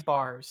buys. Nutty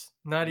bars.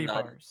 Nutty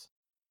Nutty. bars.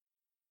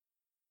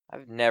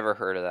 I've never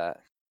heard of that.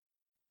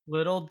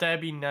 Little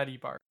Debbie Nutty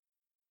Bar.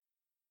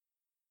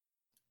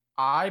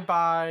 I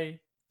buy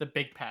the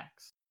big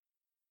packs,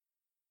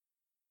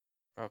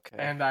 Okay.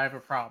 and I have a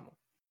problem.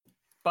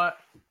 But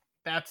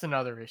that's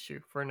another issue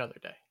for another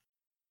day.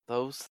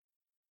 Those.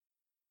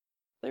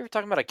 They were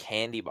talking about a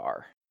candy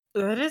bar.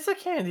 It is a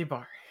candy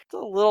bar. It's a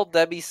little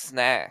Debbie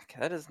snack.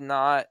 That is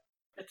not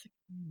It's a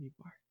candy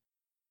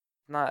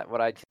bar.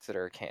 what I'd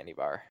consider a candy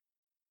bar.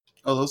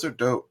 Oh, those are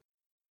dope.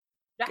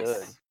 Yes.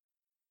 Good.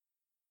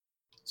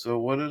 So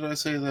what did I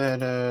say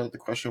that the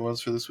question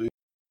was for this week?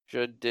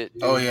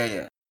 Oh,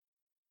 yeah.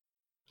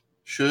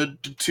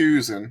 Should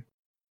Tucson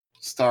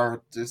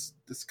start this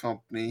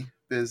company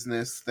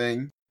business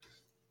thing?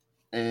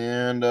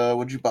 And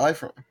what'd you buy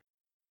from him?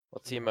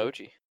 What's the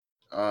emoji?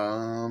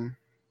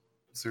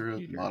 Is there a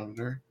Computer.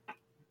 monitor?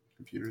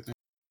 Computer thing?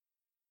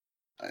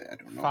 I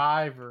don't know.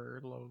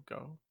 Fiverr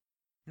logo.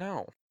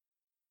 No.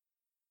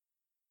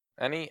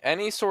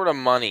 Any sort of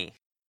money.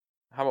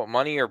 How about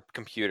money or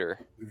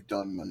computer? We've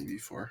done money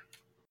before.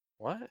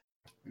 What?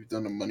 We've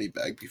done a money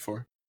bag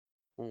before.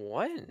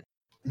 When?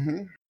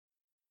 Mm-hmm.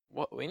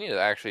 What? We need to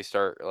actually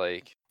start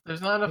like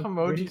There's not enough Think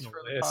emojis reading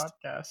for the the list.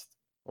 podcast.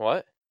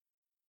 what?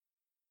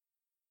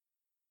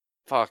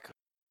 Fuck. Does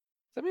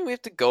that mean we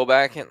have to go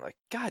back and like?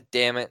 God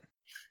damn it!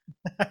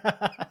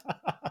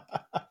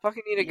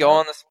 Fucking need to go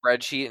on the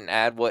spreadsheet and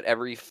add what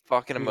every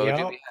fucking emoji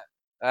Yep. we have.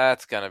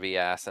 That's gonna be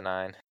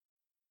asinine.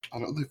 I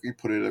don't think we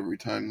put it every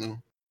time though.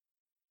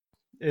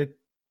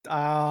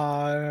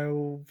 I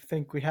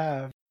think we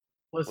have.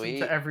 Listen We-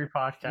 to every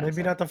podcast.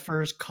 Maybe not the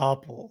first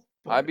couple.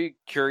 I'd but- be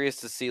curious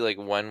to see like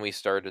when we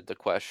started the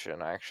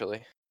question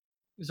actually.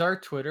 Is our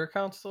Twitter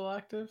account still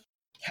active?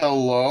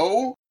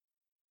 Hello?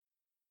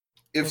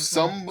 If Okay.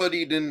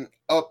 somebody didn't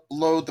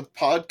upload the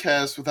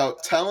podcast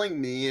without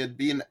telling me, it'd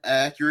be an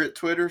accurate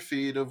Twitter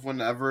feed of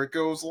whenever it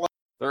goes live.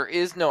 There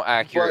is no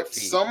accurate But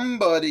feed.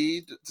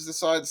 somebody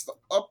decides to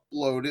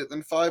upload it,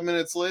 then 5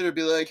 minutes later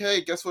be like,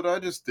 hey, guess what I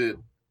just did?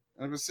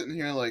 And I'm just sitting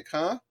here like,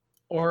 huh?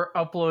 Or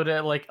upload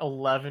at like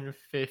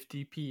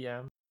 11:50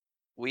 p.m.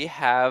 We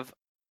have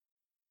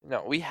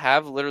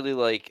literally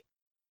like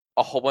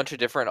a whole bunch of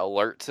different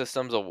alert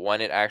systems of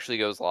when it actually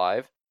goes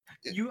live.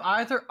 You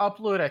either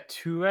upload at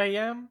 2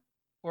 a.m.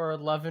 or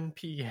 11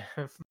 p.m.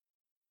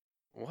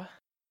 What?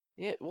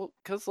 Yeah, well,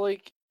 cause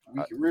like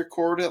We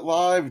record it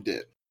live,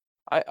 did.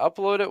 I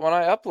upload it when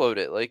I upload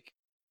it. Like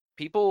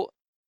people,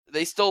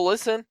 they still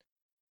listen.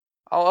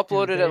 I'll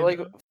upload Do it at they, like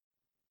though?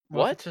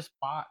 what? It's just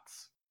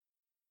bots.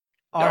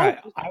 All No. right,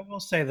 I will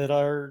say that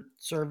our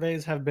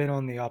surveys have been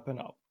on the up and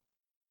up.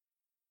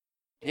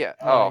 Yeah.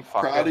 Oh Like, fuck.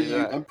 I Proud of do you.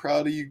 that. I'm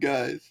proud of you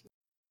guys.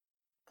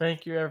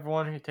 Thank you,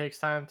 everyone who takes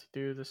time to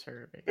do the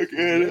survey.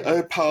 Again, I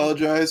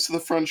apologize to the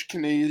French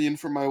Canadian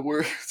for my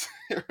words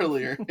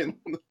earlier.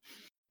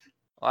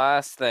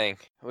 Last thing.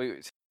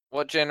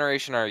 What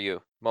generation are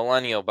you?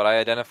 Millennial, but I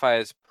identify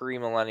as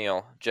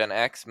pre-millennial. Gen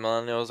X.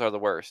 Millennials are the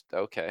worst.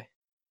 Okay.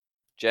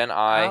 Gen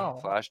I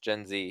Ow. /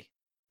 Gen Z.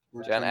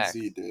 We're Gen Gen X.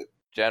 Z did.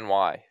 Gen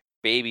Y.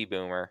 Baby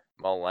boomer.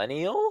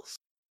 Millennials?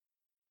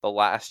 The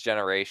last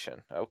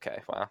generation.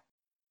 Okay, wow.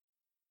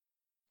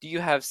 Do you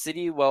have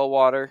city well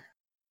water?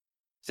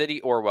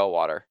 City or well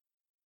water?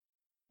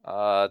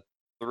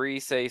 3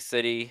 say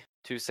city,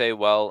 2 say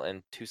well,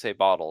 and 2 say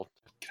bottled.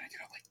 Can I get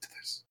a link to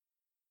this?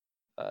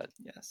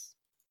 Yes.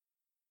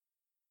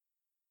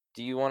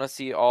 Do you want to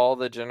see all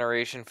the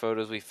generation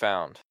photos we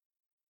found?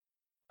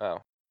 Oh,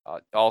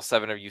 All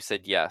 7 of you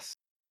said yes.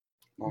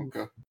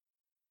 Okay.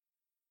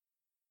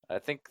 I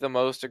think the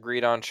most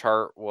agreed on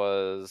chart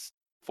was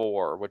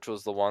 4, which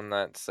was the one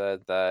that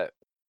said that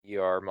we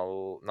are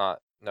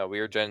we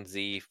are Gen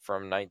Z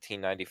from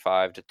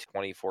 1995 to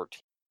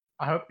 2014.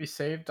 I hope you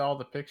saved all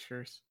the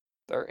pictures.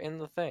 They're in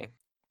the thing.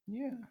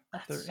 Yeah,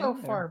 That's they're so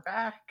in far there.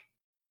 back.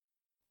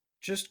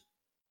 Just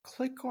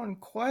click on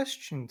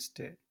questions,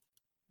 Dit.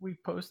 We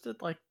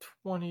posted like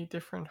 20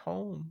 different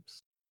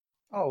homes.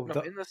 Oh,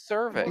 No, in the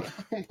survey.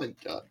 Oh my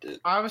god, dude.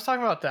 I was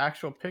talking about the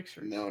actual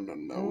pictures. No.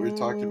 We're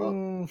talking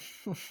about.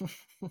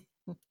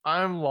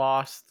 I'm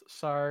lost.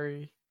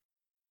 Sorry.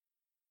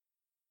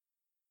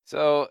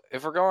 So,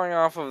 if we're going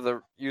off of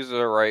the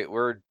user right,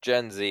 we're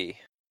Gen Z.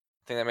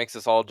 Think that makes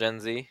us all Gen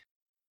Z?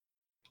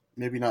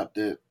 Maybe not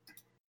Dit.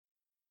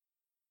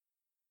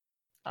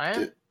 I am.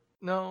 Dit.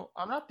 No,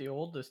 I'm not the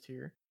oldest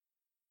here.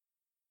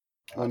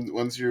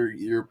 When's your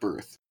year of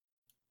birth?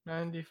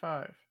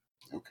 95.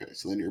 Okay,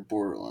 so then you're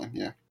borderline,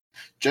 yeah.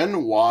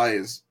 Gen Y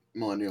is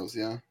millennials,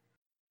 yeah?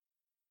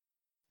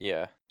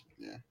 Yeah.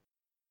 Yeah.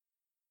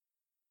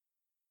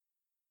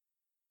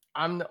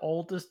 I'm the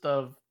oldest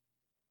of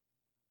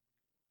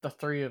the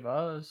 3 of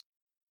us.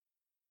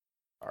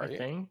 Are I you?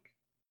 think.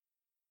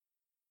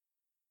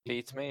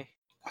 Beats me.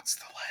 What's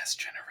the last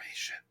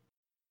generation?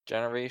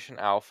 Generation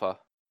Alpha.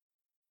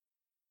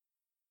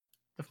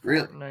 The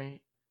Really? Fortnite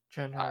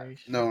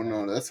generation.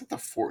 No, that's not the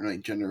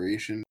Fortnite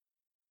generation.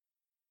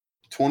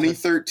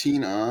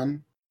 2013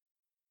 on.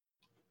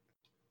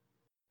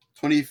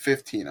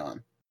 2015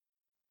 on.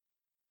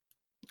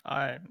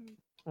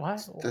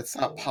 What? That's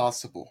not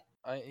possible.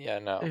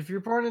 No. If you're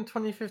born in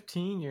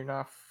 2015, you're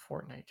not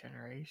Fortnite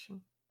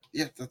generation.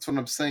 Yeah, that's what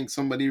I'm saying.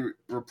 Somebody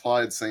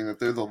replied saying that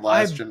they're the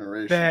last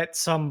generation. Bet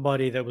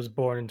somebody that was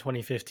born in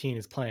 2015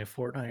 is playing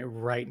Fortnite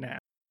right now.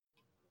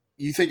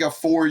 You think a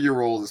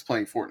 4-year-old is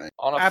playing Fortnite?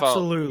 On a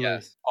Absolutely. phone.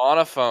 Yes. On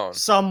a phone.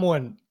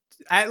 Someone,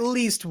 at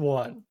least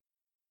one.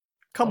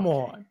 Come Okay.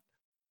 on.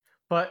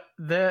 But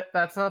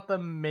that's not the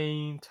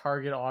main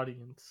target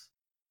audience.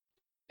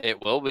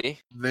 It will be.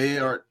 They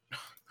are.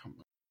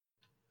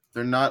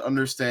 They're not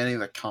understanding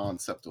the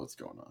concept of what's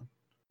going on.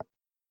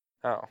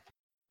 Oh.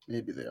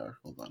 Maybe they are.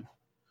 Hold on.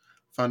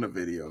 Found a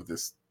video of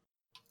this.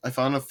 I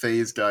found a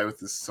FaZe guy with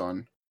his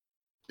son,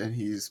 and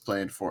he's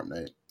playing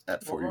Fortnite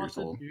at 4 years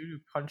old. The dude who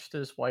punched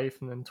his wife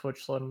and then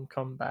Twitch let him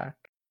come back.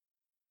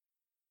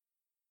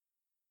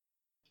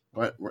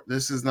 What?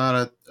 This is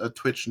not a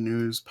Twitch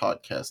news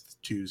podcast,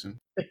 choosing.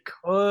 It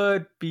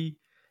could be.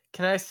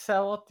 Can I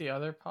sell out the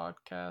other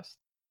podcast?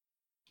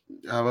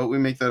 How about we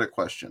make that a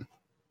question?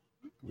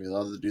 Are we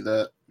allowed to do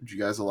that? Would you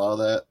guys allow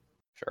that?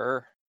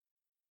 Sure.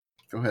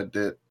 Go ahead,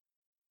 Dit.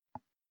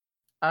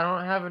 I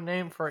don't have a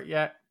name for it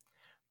yet,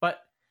 but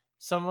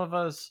some of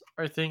us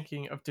are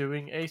thinking of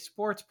doing a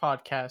sports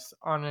podcast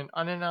on an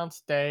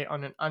unannounced day,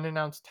 on an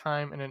unannounced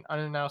time, in an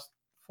unannounced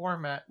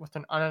format with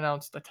an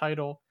unannounced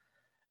title.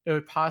 It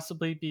would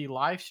possibly be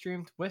live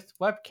streamed with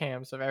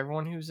webcams of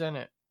everyone who's in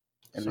it.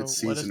 And so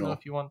it's let us know seasonal.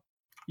 if you want.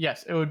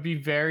 Yes, it would be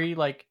very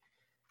like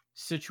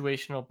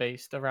situational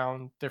based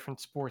around different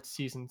sports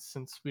seasons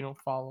since we don't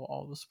follow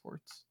all the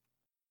sports.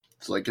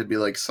 So like it'd be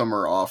like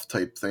summer off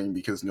type thing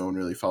because no one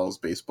really follows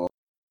baseball.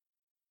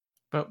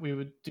 But we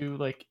would do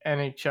like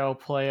NHL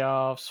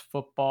playoffs,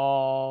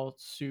 football,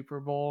 Super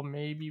Bowl.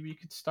 Maybe we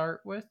could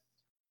start with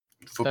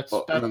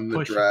Football that's and then the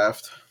pushing.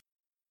 draft.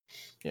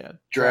 Yeah,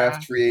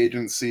 Draft, free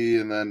agency,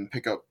 and then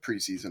pick up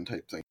preseason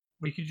type thing.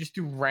 We could just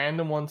do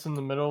random ones in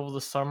the middle of the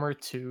summer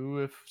too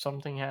if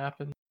something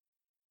happens.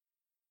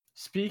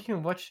 Speaking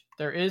of which,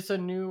 there is a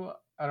new.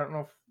 I don't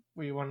know if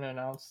we want to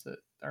announce it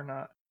or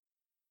not.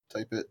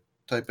 Type it.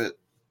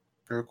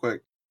 Real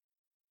quick.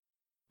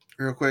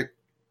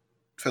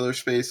 Filler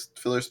space.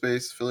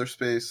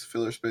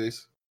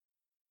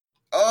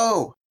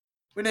 Oh!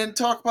 We didn't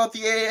talk about the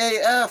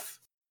AAF!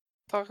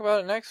 Talk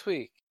about it next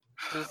week.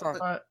 It's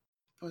not...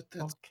 But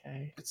that's,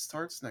 Okay. it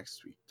starts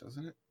next week,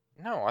 doesn't it?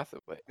 No, I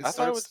thought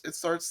It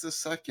starts the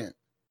 2nd.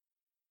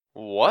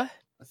 What?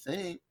 I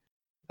think.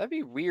 That'd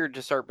be weird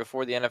to start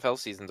before the NFL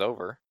season's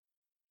over.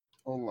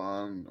 Hold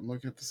on. I'm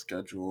looking at the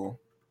schedule.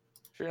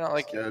 Sure, you're not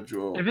like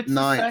Schedule. If it's the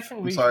 9th. second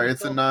I'm week, sorry, we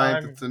it's the still 9th.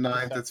 time It's the the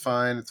 9th.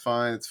 second.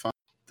 It's fine.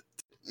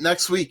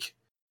 Next week.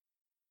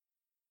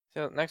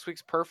 so next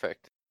week's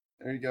perfect.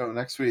 There you go.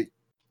 Next week.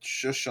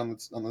 Shush on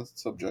the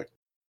subject.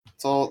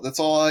 That's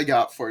all I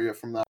got for you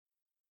from that.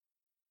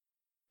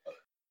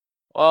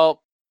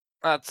 Well,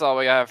 that's all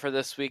we got for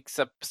this week's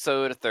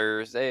episode of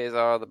Thursdays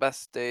Are the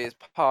Best Days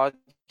podcast.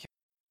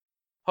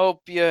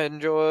 Hope you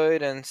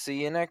enjoyed and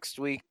see you next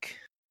week.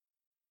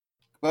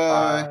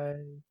 Bye.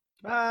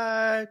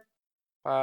 Bye. Bye.